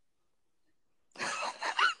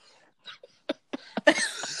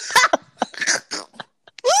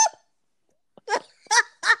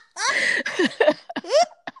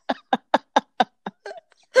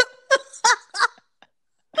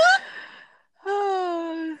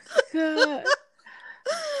 Oh God.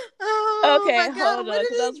 Oh Okay, my God! hold What on, did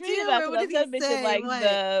because I was he reading do, about or because what I did was he gonna mention say? like What?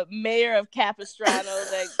 the mayor of Capistrano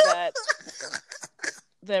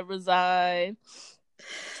that resigned,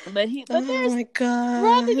 but Oh there's my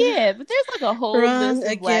wrong God! again. But there's like a whole Wrong list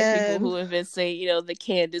of black people again. who have been saying, the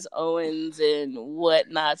Candace Owens and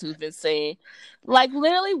whatnots who've been saying, like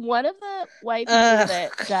literally one of the white people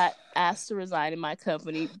that got asked to resign in my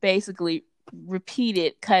company basically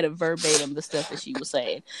repeated kind of verbatim the stuff that she was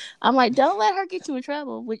saying. I'm like, don't let her get you in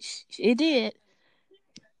trouble, which it did.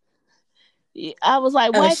 I was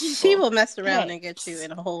like, Oh, white she people, will mess around hey, and get you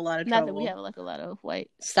in a whole lot of not that we trouble. have like a lot of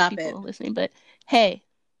white Stop people it. listening, but hey,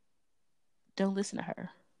 don't listen to her.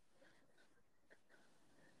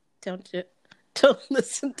 Don't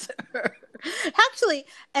listen to her. Actually,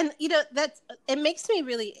 and it makes me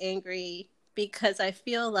really angry because I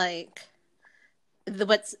feel like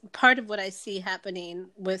what's part of what I see happening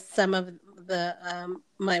with some of the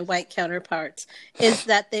my white counterparts is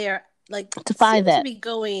that they are like To seem find to that. be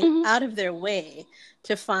going Mm-hmm. out of their way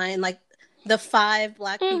to find like the 5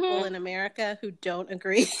 black people Mm-hmm. in America who don't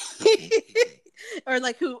agree or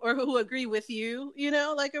like who agree with you,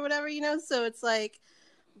 like or whatever, so it's like,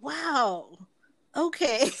 wow,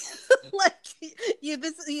 okay. Like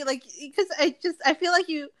like, because I feel like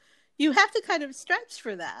you have to kind of stretch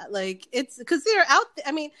for that, like it's because they're out there.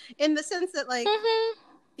 I mean, in the sense that like Mm-hmm.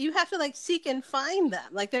 you have to like seek and find them,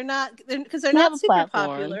 like they're because they're They have not a super platform.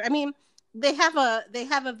 popular. I mean, they have a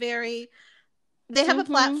Mm-hmm.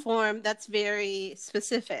 platform that's very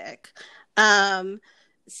specific.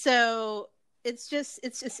 So it's just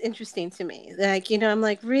interesting to me. Like, I'm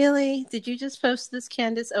like, really? Did you just post this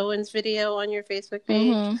Candace Owens video on your Facebook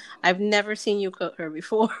page? Mm-hmm. I've never seen you quote her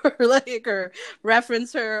before, like, or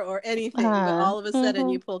reference her or anything, but all of a sudden Mm-hmm.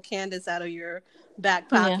 you pull Candace out of your back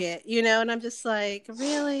Yeah. pocket, and I'm just like,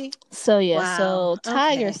 really? So yeah, Wow. so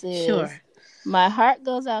Tiger Okay, says, sure. my heart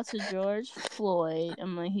goes out to George Floyd.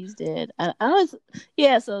 I'm like, he's dead. I was,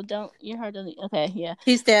 yeah. So don't your heart doesn't. Okay, yeah.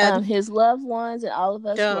 He's dead. His loved ones and all of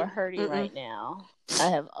us who are Don't. hurting Mm-mm. right now. I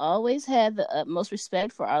have always had the utmost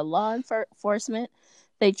respect for our law enforcement.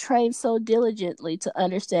 They train so diligently to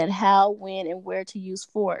understand how, when, and where to use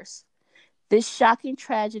force. This shocking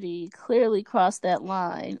tragedy clearly crossed that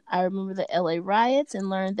line. I remember the LA riots and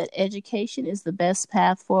learned that education is the best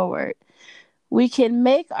path forward. We can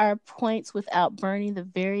make our points without burning the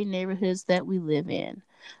very neighborhoods that we live in.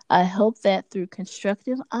 I hope that through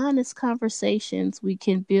constructive, honest conversations, we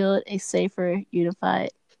can build a safer,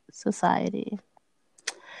 unified society.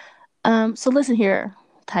 So listen here,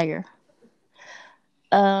 Tiger.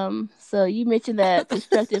 So you mentioned that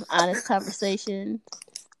constructive, honest conversation.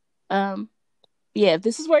 Yeah, if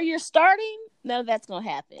this is where you're starting, none of that's gonna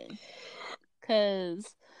happen.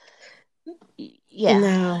 Cause yeah,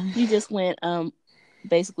 No. you just went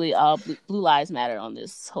basically all blue lives matter on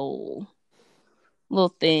this whole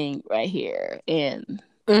little thing right here, and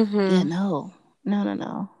yeah, Mm-hmm. no.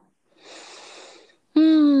 No.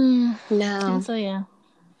 So yeah,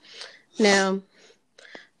 No.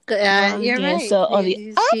 wrong You're again. right. So on the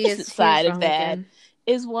opposite He is side of wrong that again.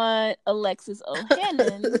 is one Alexis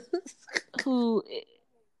Ohanian, who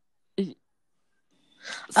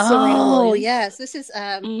Oh Serena yes, this is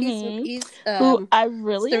mm-hmm, he's who I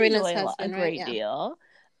really Serena's enjoy a husband, right? great Yeah. deal.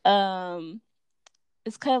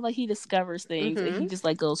 It's kind of like he discovers things and he Mm-hmm. just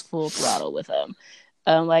like goes full throttle with them.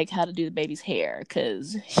 Like how to do the baby's hair,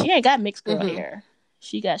 because she ain't got mixed girl Mm-hmm. hair.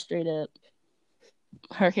 She got straight up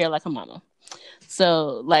her hair like her mama.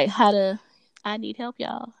 So like I need help,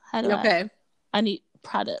 y'all. How do Okay. I need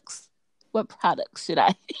products. What products should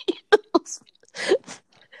I use?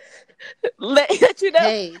 Let you know.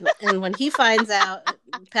 Hey, and when he finds out,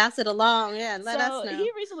 pass it along. Yeah, and let us So know. he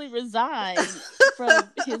recently resigned from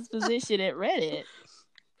his position at Reddit,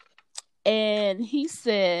 and he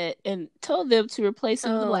said and told them to replace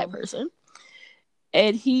him with a black Oh. person.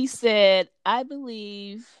 And he said, I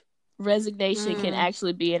believe resignation can Mm.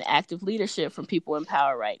 actually be an act of leadership from people in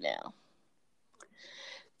power right now.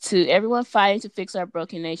 To everyone fighting to fix our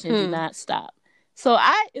broken nation, do not stop. So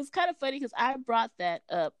it's kind of funny because I brought that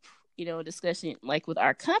up, a discussion like with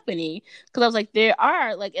our company, because I was like, there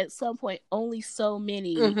are like at some point only so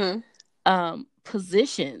many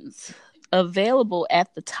positions available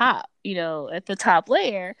at the top, at the top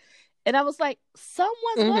layer. And I was like, someone's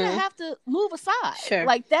going to have to move aside. Sure.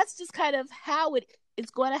 Like, that's just kind of how it's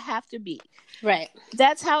going to have to be. Right.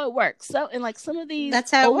 That's how it works. So, and like some of these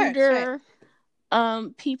older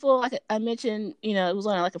people, like I mentioned, it was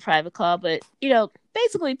on like a private call, but,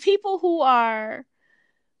 basically people who are,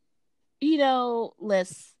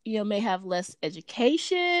 less, may have less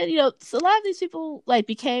education. So a lot of these people like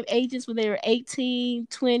became agents when they were 18,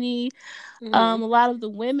 20. A lot of the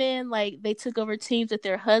women, like they took over teams that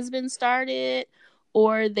their husbands started,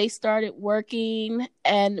 or they started working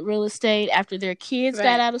in real estate after their kids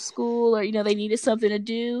got out of school, or, they needed something to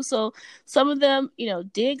do. So some of them,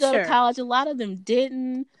 did go to college. A lot of them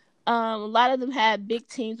didn't. A lot of them had big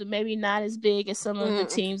teams, but maybe not as big as some of the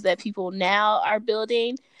teams that people now are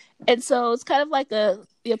building. And so it's kind of like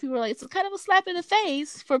people are like, it's kind of a slap in the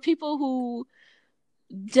face for people who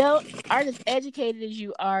aren't as educated as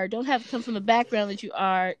you are, don't have come from the background that you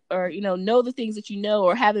are, or, know the things that you know,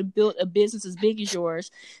 or haven't built a business as big as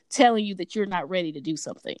yours, telling you that you're not ready to do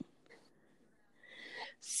something.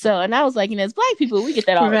 So, and I was like, as Black people, we get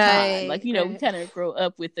that all the time. Like, we kind of grow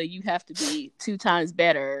up with you have to be 2 times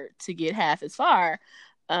better to get half as far,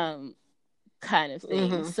 kind of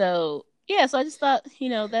thing. So, yeah, so I just thought,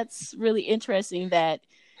 that's really interesting that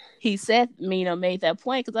he said, made that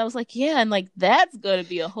point, because I was like, yeah, and like that's going to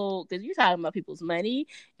be a whole, because you're talking about people's money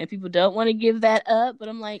and people don't want to give that up. But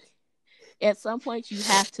I'm like, at some point you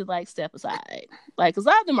have to like step aside, like, because a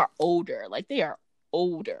lot of them are older, like they are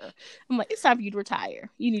older. I'm like, it's time for you to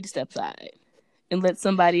retire. You need to step aside and let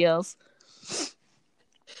somebody else.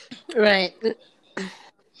 Right.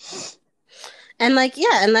 And like,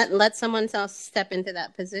 yeah, and let someone else step into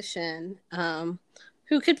that position,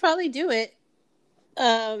 who could probably do it,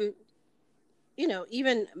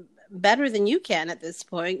 even better than you can at this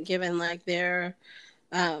point, given like their,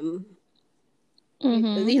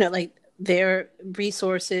 like their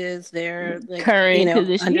resources, their like, current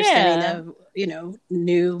position, understanding of,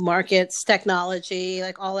 new markets, technology,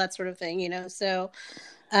 like all that sort of thing, So,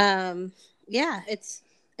 yeah,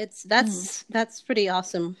 that's pretty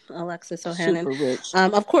awesome, Alexis Ohanian. Super rich.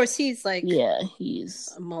 Of course, he's like,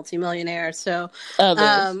 he's a multimillionaire, so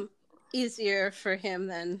easier for him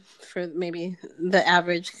than for maybe the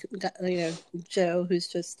average, Joe, who's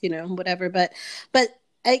just whatever. But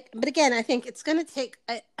again, I think it's going to take.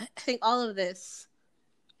 I think all of this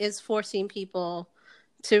is forcing people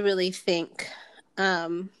to really think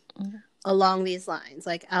along these lines,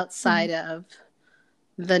 like outside of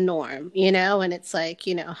the norm, and it's like,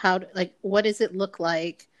 how, like, what does it look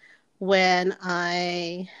like when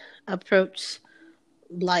I approach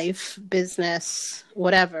life, business,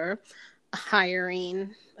 whatever,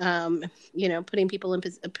 hiring, putting people in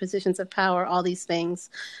positions of power, all these things.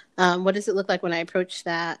 What does it look like when I approach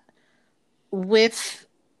that with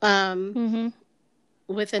an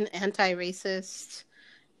anti-racist,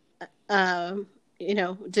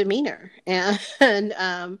 demeanor, and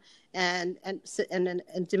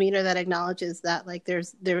demeanor that acknowledges that like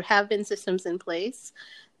there have been systems in place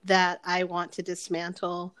that I want to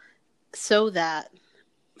dismantle, so that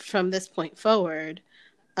from this point forward,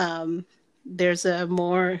 there's a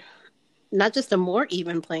more, not just a more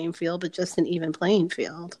even playing field, but just an even playing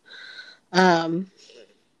field.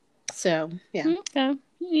 So yeah. Okay.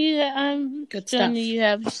 Yeah, good stuff. You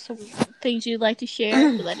have some things you'd like to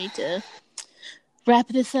share, because I need to wrap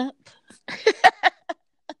this up.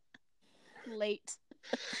 Late.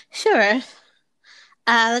 Sure.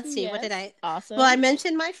 Let's see. What did I? Awesome. Well, I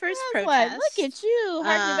mentioned my first protest. Like, look at you,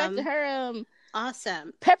 harking back to her.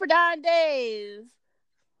 Awesome. Pepperdine days.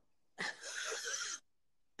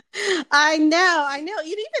 I know.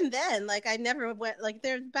 Even then, like, I never went. Like,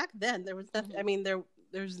 back then, there was nothing. I mean,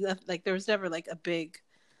 there's nothing. Like, there was never like a big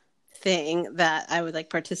thing that I would like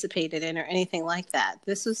participated in or anything like that.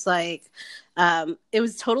 This was like, it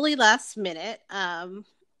was totally last minute.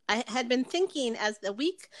 I had been thinking as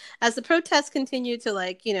the protests continued to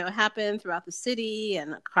like, happen throughout the city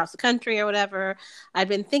and across the country or whatever, I'd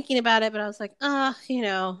been thinking about it, but I was like, I don't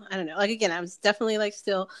know. Like, again, I was definitely like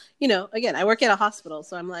still, again, I work at a hospital.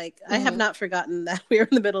 So I'm like, I have not forgotten that we're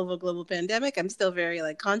in the middle of a global pandemic. I'm still very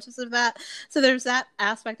like conscious of that. So there's that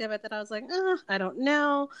aspect of it that I was like, I don't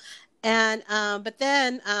know. And, but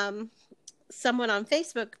then, someone on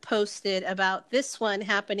Facebook posted about this one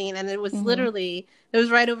happening, and it was literally, it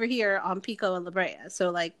was right over here on Pico and La Brea, so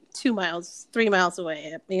like 3 miles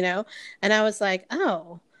away, and I was like,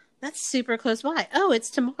 oh, that's super close by. Oh, it's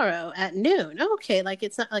tomorrow at noon. Okay, like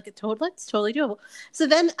it's not like it's totally doable. So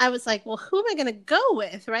then I was like, well, who am I going to go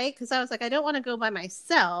with, right? Because I was like, I don't want to go by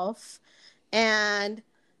myself, and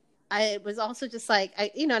I was also just like,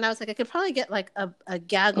 and I was like, I could probably get like a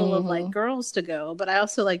gaggle of like Mm-hmm. girls to go, but I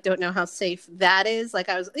also like don't know how safe that is. Like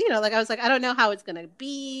I was, like I was like, I don't know how it's gonna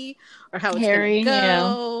be or how it's gonna Harry, yeah.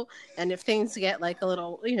 go, and if things get like a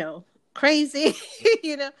little, crazy,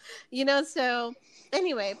 you know, So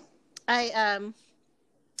anyway, I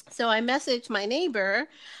so I messaged my neighbor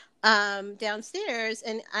downstairs,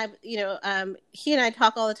 and he and I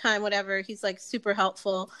talk all the time, whatever. He's like super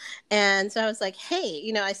helpful. And so I was like,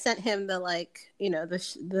 hey, I sent him the like,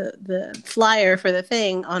 the flyer for the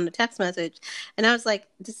thing on the text message. And I was like,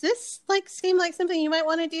 does this like seem like something you might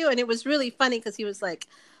want to do? And it was really funny because he was like,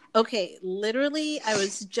 okay, literally I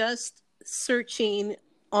was just searching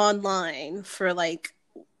online for like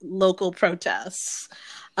local protests.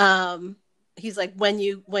 He's like, when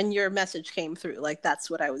your message came through, like that's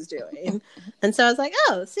what I was doing. And so I was like,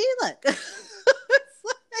 oh, see, look.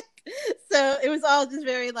 So it was all just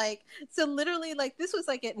very like, so literally like this was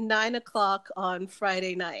like at 9:00 on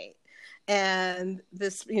Friday night, and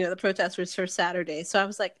this, the protest was for Saturday. So I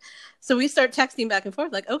was like, so we start texting back and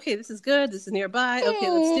forth like, okay, this is good, this is nearby, okay,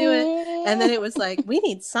 let's do it. And then it was like, we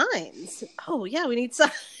need signs. Oh yeah, we need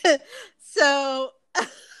signs. So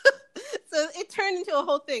so it turned into a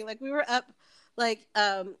whole thing. Like we were up like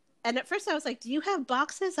and at first I was like, do you have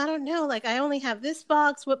boxes? I don't know, like I only have this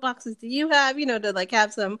box. What boxes do you have, to like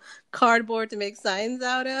have some cardboard to make signs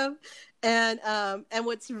out of. And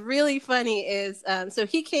what's really funny is so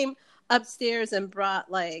he came upstairs and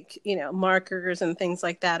brought like markers and things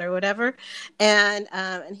like that or whatever. And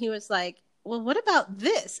he was like, well, what about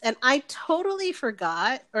this? And I totally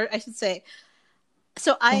forgot, or I should say,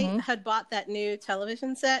 so I had bought that new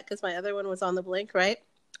television set because my other one was on the blink, right?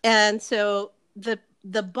 And so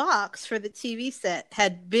the box for the TV set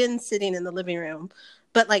had been sitting in the living room,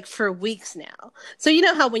 but like for weeks now. So you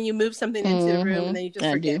know how when you move something into the room and then you just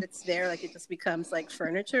forget it's there, like it just becomes like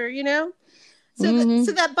furniture, So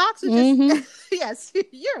that box was just yes,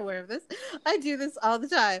 you're aware of this. I do this all the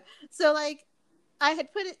time. So like I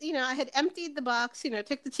had put it, I had emptied the box,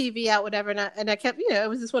 took the TV out, whatever. And I kept, it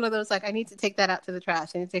was just one of those, like, I need to take that out to the trash.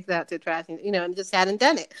 I need to take that out to the trash, and just hadn't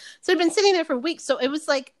done it. So it'd been sitting there for weeks. So it was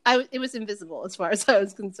like, it was invisible as far as I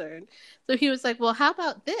was concerned. So he was like, well, how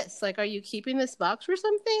about this? Like, are you keeping this box for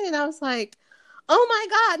something? And I was like, oh my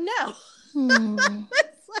God, no.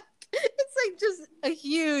 It's like just a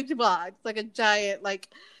huge box, like a giant, like,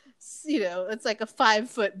 it's like a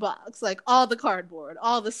 5-foot box, like all the cardboard,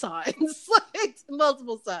 all the signs, like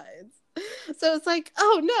multiple signs. So it's like,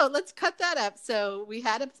 oh no, let's cut that up. So we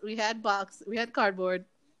had cardboard.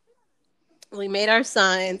 We made our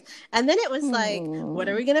signs, and then it was like, what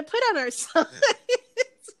are we gonna put on our signs?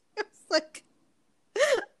 It was like,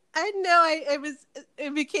 I know,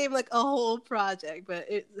 it became like a whole project, but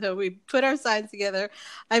so we put our signs together.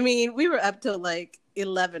 I mean, we were up till like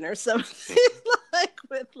 11 or something, like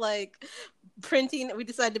with like printing. We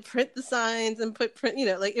decided to print the signs and print,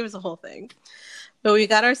 like it was a whole thing. But we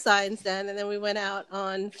got our signs done, and then we went out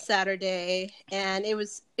on Saturday, and it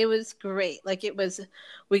was great. Like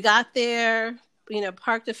we got there,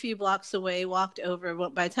 parked a few blocks away, walked over.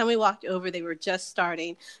 By the time we walked over, they were just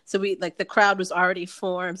starting. So the crowd was already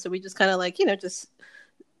formed. So we just kind of like, just,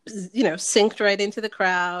 synced right into the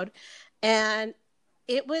crowd. And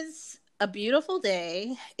it was a beautiful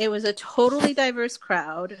day. It was a totally diverse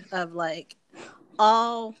crowd of like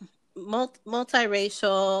all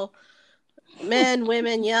multiracial, men,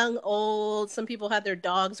 women, young, old. Some people had their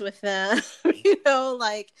dogs with them,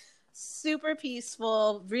 like super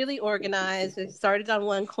peaceful, really organized. It started on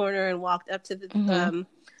one corner and walked up to the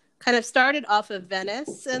kind of started off of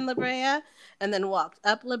Venice and La Brea, and then walked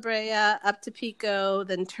up La Brea, up to Pico,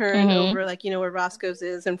 then turned over like where Roscoe's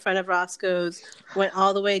is, in front of Roscoe's, went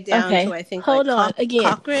all the way down to I think Hold on. Again.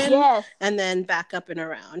 Cochrane, yes, and then back up and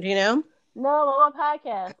around. No, I'm on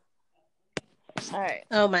podcast. All right.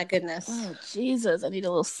 Oh my goodness. Oh Jesus! I need a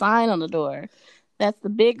little sign on the door. That's the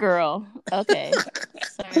big girl. Okay.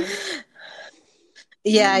 Sorry.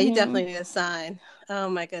 Yeah, you definitely need a sign. Oh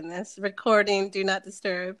my goodness. Recording, do not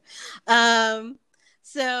disturb. So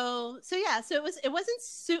yeah, so it was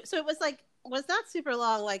not super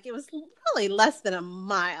long. Like it was probably less than a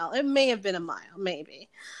mile. It may have been a mile, maybe.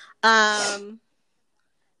 And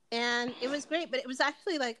it was great, but it was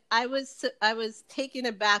actually like I was taken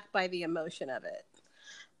aback by the emotion of it.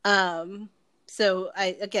 So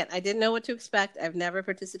I didn't know what to expect. I've never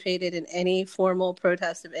participated in any formal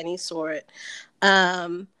protest of any sort.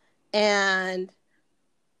 And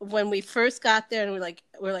when we first got there, and we're like,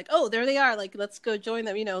 oh, there they are, like, let's go join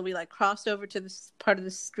them, we like crossed over to this part of the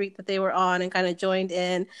street that they were on and kind of joined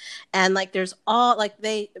in, and like there's all like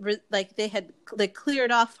they had like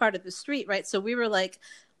cleared off part of the street, right? So we were like,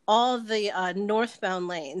 all the northbound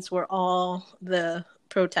lanes were all the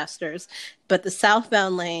protesters, but the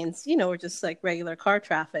southbound lanes, were just like regular car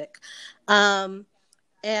traffic.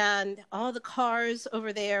 And all the cars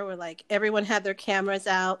over there were like, everyone had their cameras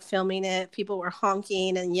out filming it. People were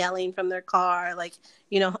honking and yelling from their car, like,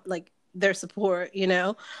 like their support,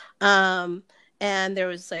 and there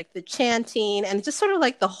was like the chanting and just sort of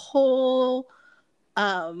like the whole,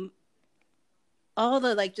 all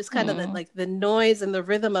the like just kind of the, like the noise and the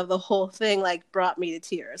rhythm of the whole thing like brought me to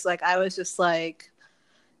tears. Like I was just like,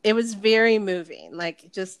 it was very moving,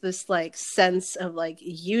 like just this like sense of like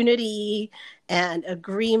unity and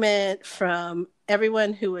agreement from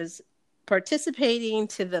everyone who was participating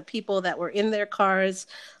to the people that were in their cars,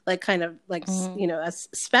 like kind of like, as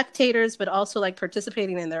spectators, but also like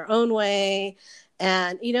participating in their own way.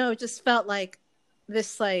 And, it just felt like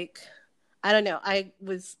this, like, I don't know, and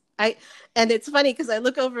it's funny because I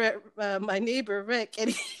look over at my neighbor, Rick, and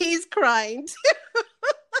he's crying too.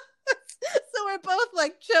 So we're both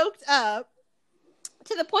like choked up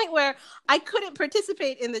to the point where I couldn't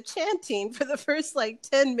participate in the chanting for the first like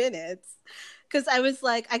 10 minutes because I was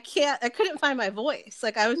like, I couldn't find my voice.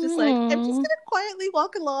 Like I was just like, I'm just going to quietly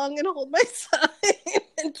walk along and hold my sign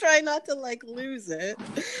and try not to like lose it.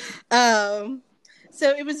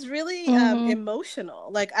 So it was really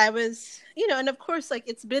emotional. Like I was, and of course, like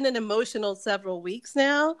it's been an emotional several weeks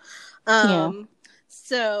now.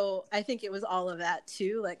 So I think it was all of that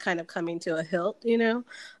too, like kind of coming to a hilt,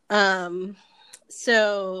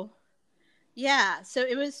 So yeah, so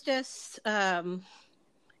it was just,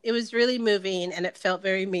 it was really moving and it felt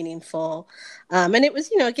very meaningful. And it was,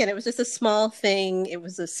 again, it was just a small thing. It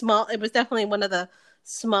was definitely one of the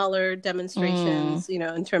smaller demonstrations,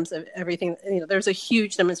 in terms of everything. There was a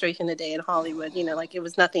huge demonstration today in Hollywood, like it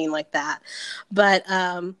was nothing like that. But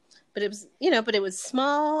it was, but it was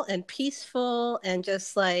small and peaceful and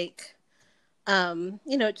just like,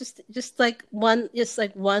 just like one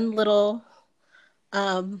little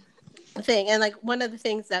thing. And like one of the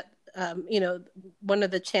things that, one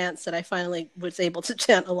of the chants that I finally was able to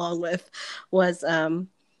chant along with was,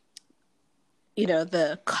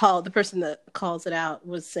 the person that calls it out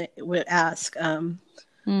would ask,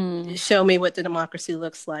 show me what the democracy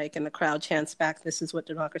looks like. And the crowd chants back, this is what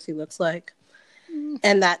democracy looks like.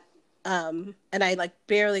 And that, and I like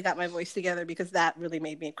barely got my voice together because that really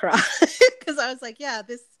made me cry because I was like, yeah,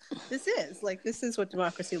 this is what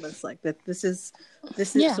democracy looks like. That this is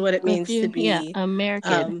what it means to be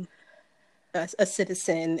American, a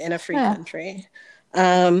citizen in a free country.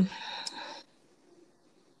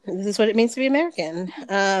 This is what it means to be American.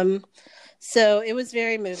 So it was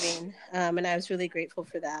very moving, and I was really grateful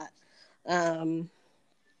for that.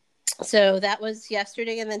 So that was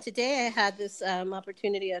yesterday, and then today I had this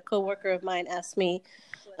opportunity. A coworker of mine asked me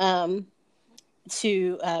to.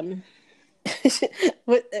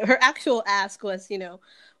 What her actual ask was,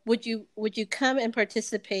 would you come and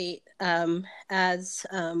participate as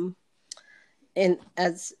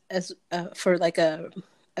for like a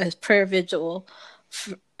prayer vigil,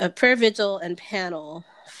 and panel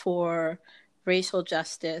for racial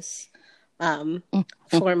justice. For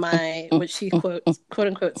my, what she quote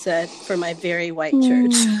unquote said, for my very white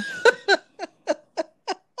church.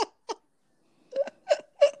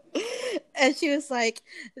 And she was like,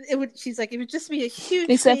 she's like, it would just be a huge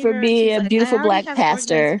except favor. For being a beautiful black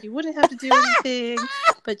pastor. You wouldn't have to do anything,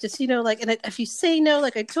 but just, like, and if you say no,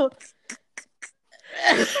 like I told.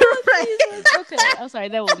 Right. Okay, I'm sorry,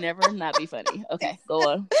 that will never not be funny. Okay, go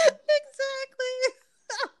on. Exactly.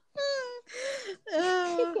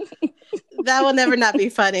 That will never not be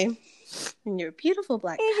funny. And you're a beautiful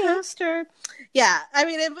black pastor. Yeah, I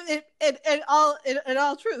mean, in all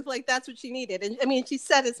truth, like that's what she needed. And I mean, she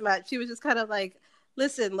said as much. She was just kind of like,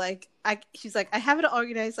 listen, like she's like, I have it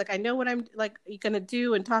organized. Like I know what I'm like gonna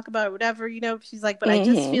do and talk about or whatever, She's like, but I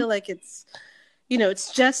just feel like it's,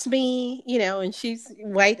 it's just me, and she's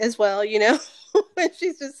white as well, and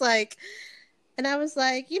she's just like. And I was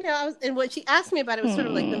like, and what she asked me about, it was sort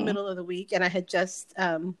of like the middle of the week, and I had just,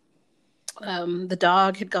 the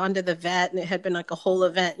dog had gone to the vet, and it had been like a whole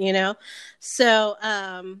event, So,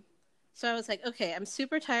 so I was like, okay, I'm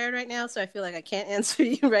super tired right now, so I feel like I can't answer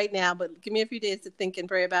you right now, but give me a few days to think and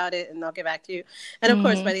pray about it, and I'll get back to you. And of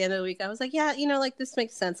course, by the end of the week, I was like, yeah, like this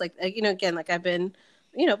makes sense. Like, again, like I've been,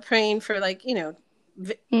 praying for like,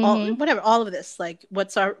 all of this, like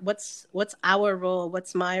what's our role,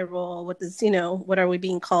 what's my role, what are we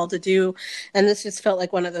being called to do. And this just felt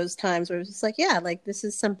like one of those times where it was just like, yeah, like this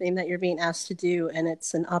is something that you're being asked to do, and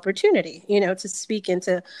it's an opportunity, to speak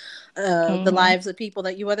into the lives of people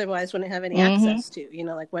that you otherwise wouldn't have any access to.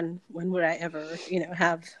 Like when would I ever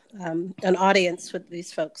have an audience with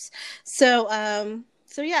these folks. So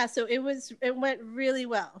it went really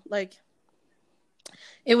well. Like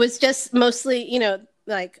it was just mostly,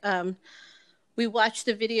 we watched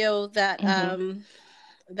the video that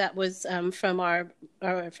that was from our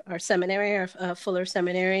seminary, our Fuller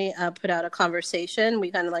Seminary, put out a conversation.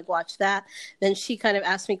 We kind of like watched that. Then she kind of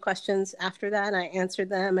asked me questions after that, and I answered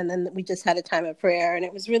them, and then we just had a time of prayer, and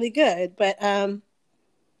it was really good. But I'm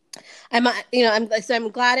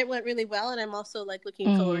glad it went really well, and I'm also like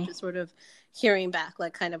looking forward to sort of hearing back,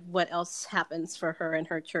 like kind of what else happens for her and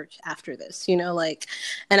her church after this, and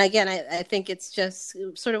again, I think it's just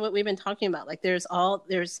sort of what we've been talking about. Like there's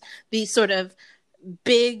these sort of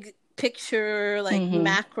big picture, like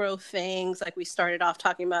macro things. Like we started off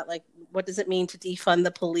talking about, like, what does it mean to defund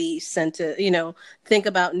the police and to, think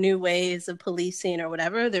about new ways of policing or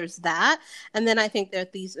whatever. There's that. And then I think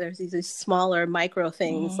that there's these smaller micro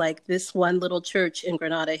things, like this one little church in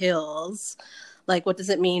Granada Hills. Like, what does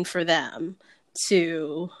it mean for them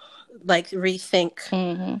to like rethink,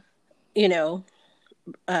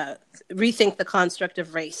 rethink the construct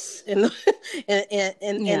of race in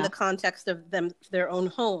the context of their own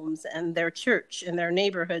homes and their church and their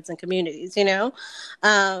neighborhoods and communities,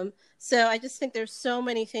 so I just think there's so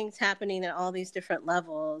many things happening at all these different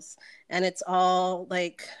levels, and it's all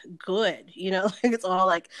like good, it's all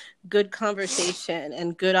like good conversation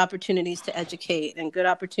and good opportunities to educate and good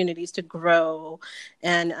opportunities to grow,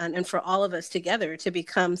 and for all of us together to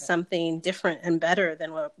become something different and better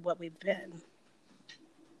than what we've been.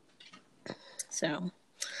 So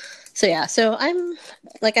I'm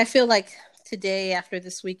like, I feel like today, after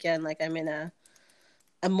this weekend, like I'm in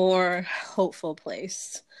a more hopeful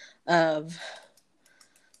place of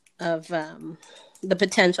the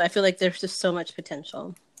potential. I feel like there's just so much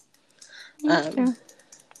potential and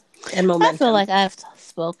momentum. I feel like I've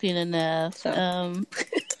spoken enough. So.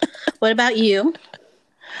 What about you?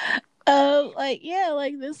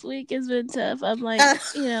 Like this week has been tough. I'm like,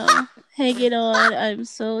 hanging on. I'm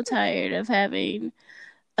so tired of having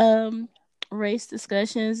race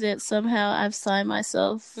discussions that somehow I've signed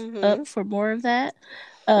myself up for more of that.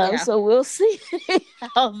 So we'll see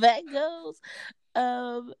how that goes.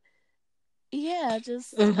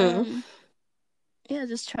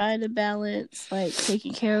 Just trying to balance like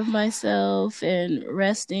taking care of myself and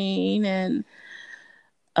resting, and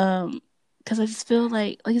because I just feel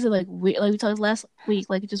like I said, like we talked last week,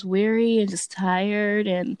 like just weary and just tired,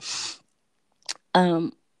 and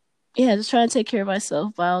just trying to take care of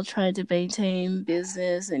myself while trying to maintain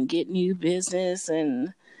business and get new business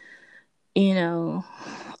and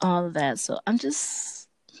all of that. So I'm just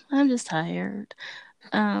tired,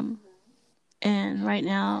 and right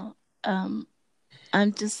now I'm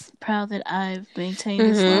just proud that I've maintained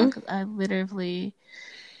this long, because I literally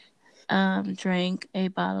drank a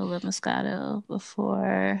bottle of Moscato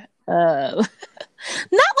before, not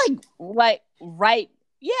like right.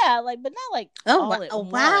 Yeah, like, but not like all at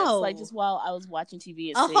once. Wow. Like just while I was watching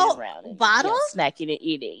TV and sitting around and bottle? Snacking and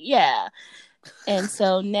eating. Yeah. And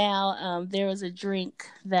so now there was a drink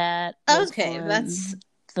that was that's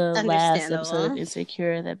the last episode of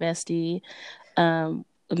Insecure that Bestie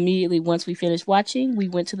immediately once we finished watching, we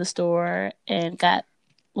went to the store and got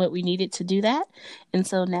what we needed to do that. And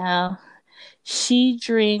so now she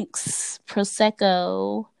drinks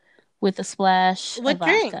Prosecco with a splash of vodka.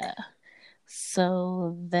 Drink?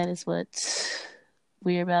 So that is what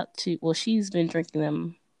we're about to... Well, she's been drinking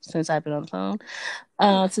them since I've been on the phone.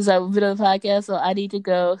 Since I've been on the podcast, so I need to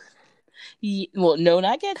go... Well, no,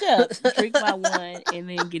 not catch up. Drink my one and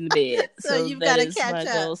then get in bed. So you've got to catch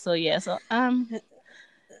up. Goal. So yeah, so I'm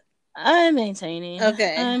maintaining.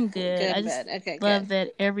 Okay. I'm good. I just love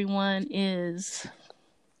that everyone is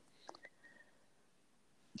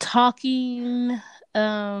talking.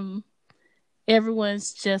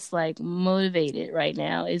 Everyone's just like motivated right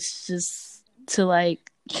now. It's just to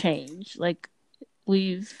like change. Like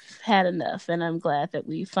we've had enough, and I'm glad that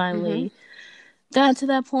we finally got to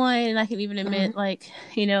that point. And I can even admit, like,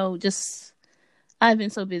 just I've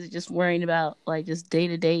been so busy just worrying about like just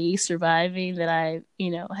day-to-day surviving that I,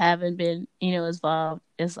 haven't been, as involved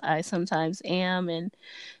as I sometimes am. And,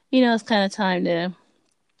 it's kind of time to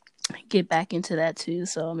get back into that too.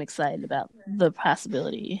 So I'm excited about the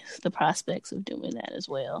prospects of doing that as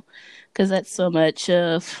well. Because that's so much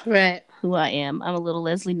of who I am. I'm a little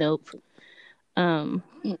Leslie Knope. And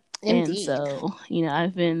Indeed. so,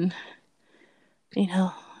 I've been,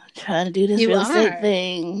 trying to do this You real estate are.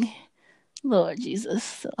 thing. Lord Jesus,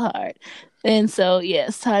 so hard. And so,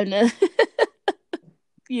 it's time to,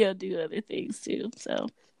 do other things too. So,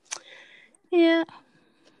 yeah.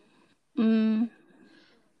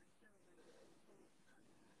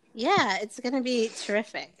 Yeah, it's gonna be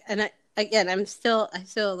terrific. And I still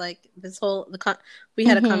like this whole we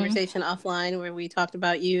had a conversation offline where we talked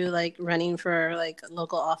about you like running for like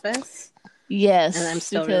local office. Yes, and I'm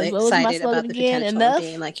still really excited about the potential of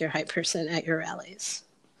being like your hype person at your rallies.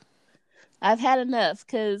 I've had enough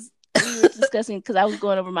because we were discussing because I was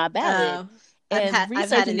going over my ballot and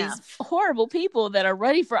researching these horrible people that are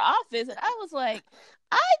running for office, and I was like,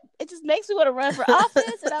 it just makes me want to run for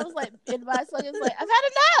office. And I was like, in my slogan, was like, I've had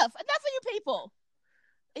enough of you people,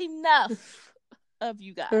 enough of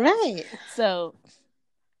you guys. Right. So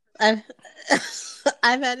I've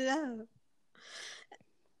had enough.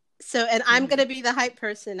 So, and I'm gonna be the hype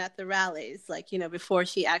person at the rallies, like before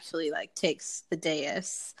she actually like takes the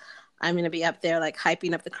dais. I'm gonna be up there like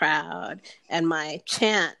hyping up the crowd, and my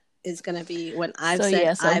chant is gonna be when I've said.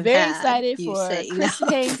 Yes, I'm very excited for Kristen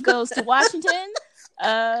Hayes Goes to Washington.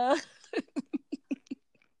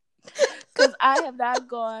 Because I have not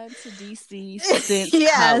gone to DC since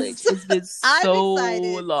college. It's been so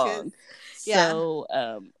long. So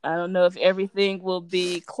I don't know if everything will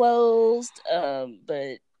be closed,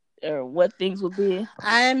 but or what things will be.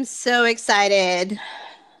 I'm so excited.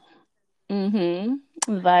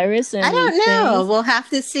 Virus and I don't know. Things. We'll have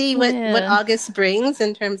to see what August brings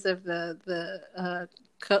in terms of the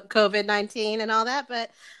COVID-19 and all that, but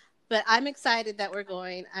I'm excited that we're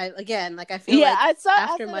going. I feel like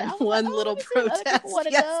after my one little protest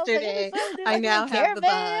yesterday, I now have the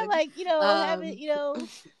bug. Have it,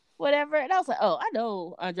 whatever. And I was like, oh, I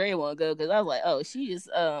know Andrea won't go because I was like, oh, she just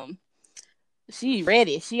she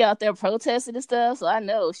ready. She out there protesting and stuff, so I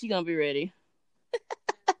know she gonna be ready.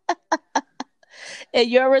 And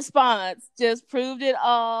your response just proved it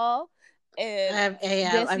all. And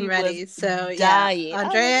I'm ready. So dying.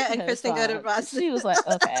 Andrea and Kristen go to Boston. She was like,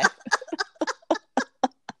 okay.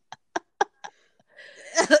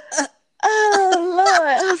 Oh Lord!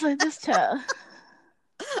 I was like, this child.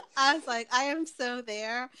 I was like, I am so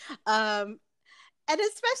there. And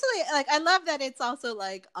especially like I love that it's also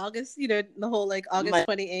like August, the whole like August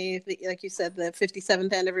 28th, like you said, the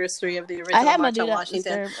 57th anniversary of the original March on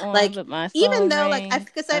Washington. Like even though like I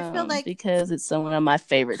feel like because it's one of my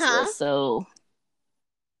favorites list, so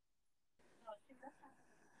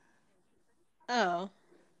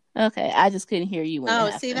okay, I just couldn't hear you.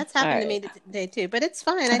 When see, that's happened to me today too, but it's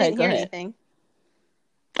fine. I didn't hear anything.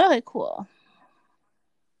 Okay, cool.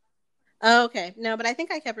 Oh, okay. No, but I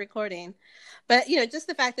think I kept recording. But just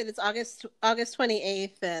the fact that it's August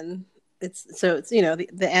 28th, and it's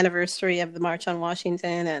the anniversary of the March on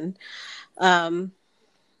Washington, and I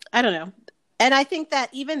don't know. And I think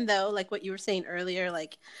that even though like what you were saying earlier,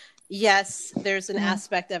 like yes, there's an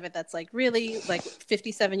aspect of it that's like really like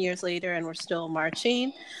 57 years later and we're still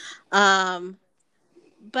marching. But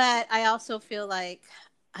I also feel like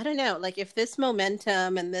I don't know, like if this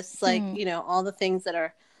momentum and this like all the things that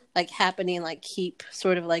are like happening like keep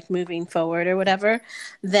sort of like moving forward or whatever,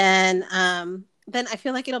 then I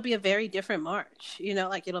feel like it'll be a very different march.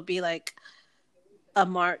 Like it'll be like a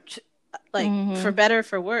march like for better or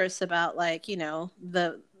for worse about like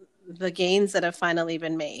the gains that have finally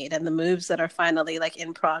been made and the moves that are finally like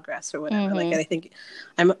in progress or whatever. Like I think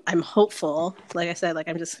I'm hopeful. Like I said, like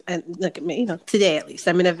I'm just, and look at me, today at least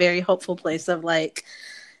I'm in a very hopeful place of like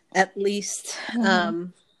at least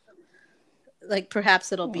like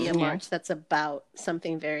perhaps it'll be a march that's about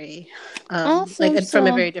something very awesome. Like from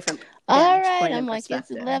a very different all right, I'm like,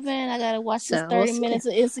 it's 11. I gotta watch this 30 minutes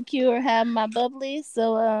of Insecure, have my bubbly.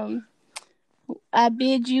 So I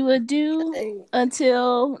bid you adieu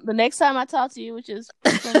until the next time I talk to you, which is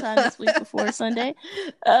sometime this week before Sunday.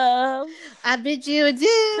 I bid you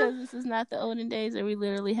adieu. Because this is not the olden days that we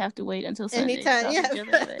literally have to wait until Sunday. Anytime,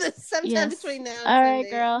 sometime between now and all right,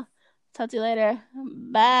 Sunday. Girl. Talk to you later.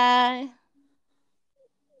 Bye.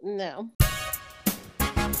 No.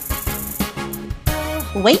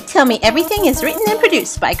 Wait, Tell Me Everything is written and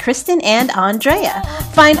produced by Kristen and Andrea.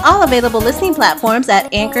 Find all available listening platforms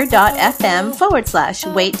at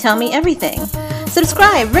anchor.fm/Wait, Tell Me Everything.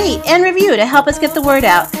 Subscribe, rate, and review to help us get the word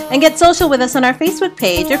out, and get social with us on our Facebook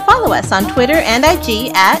page or follow us on Twitter and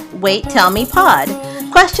IG at Wait, Tell Me Pod.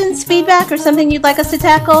 Questions, feedback, or something you'd like us to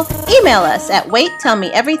tackle? Email us at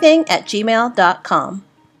waittellmeeverything@gmail.com.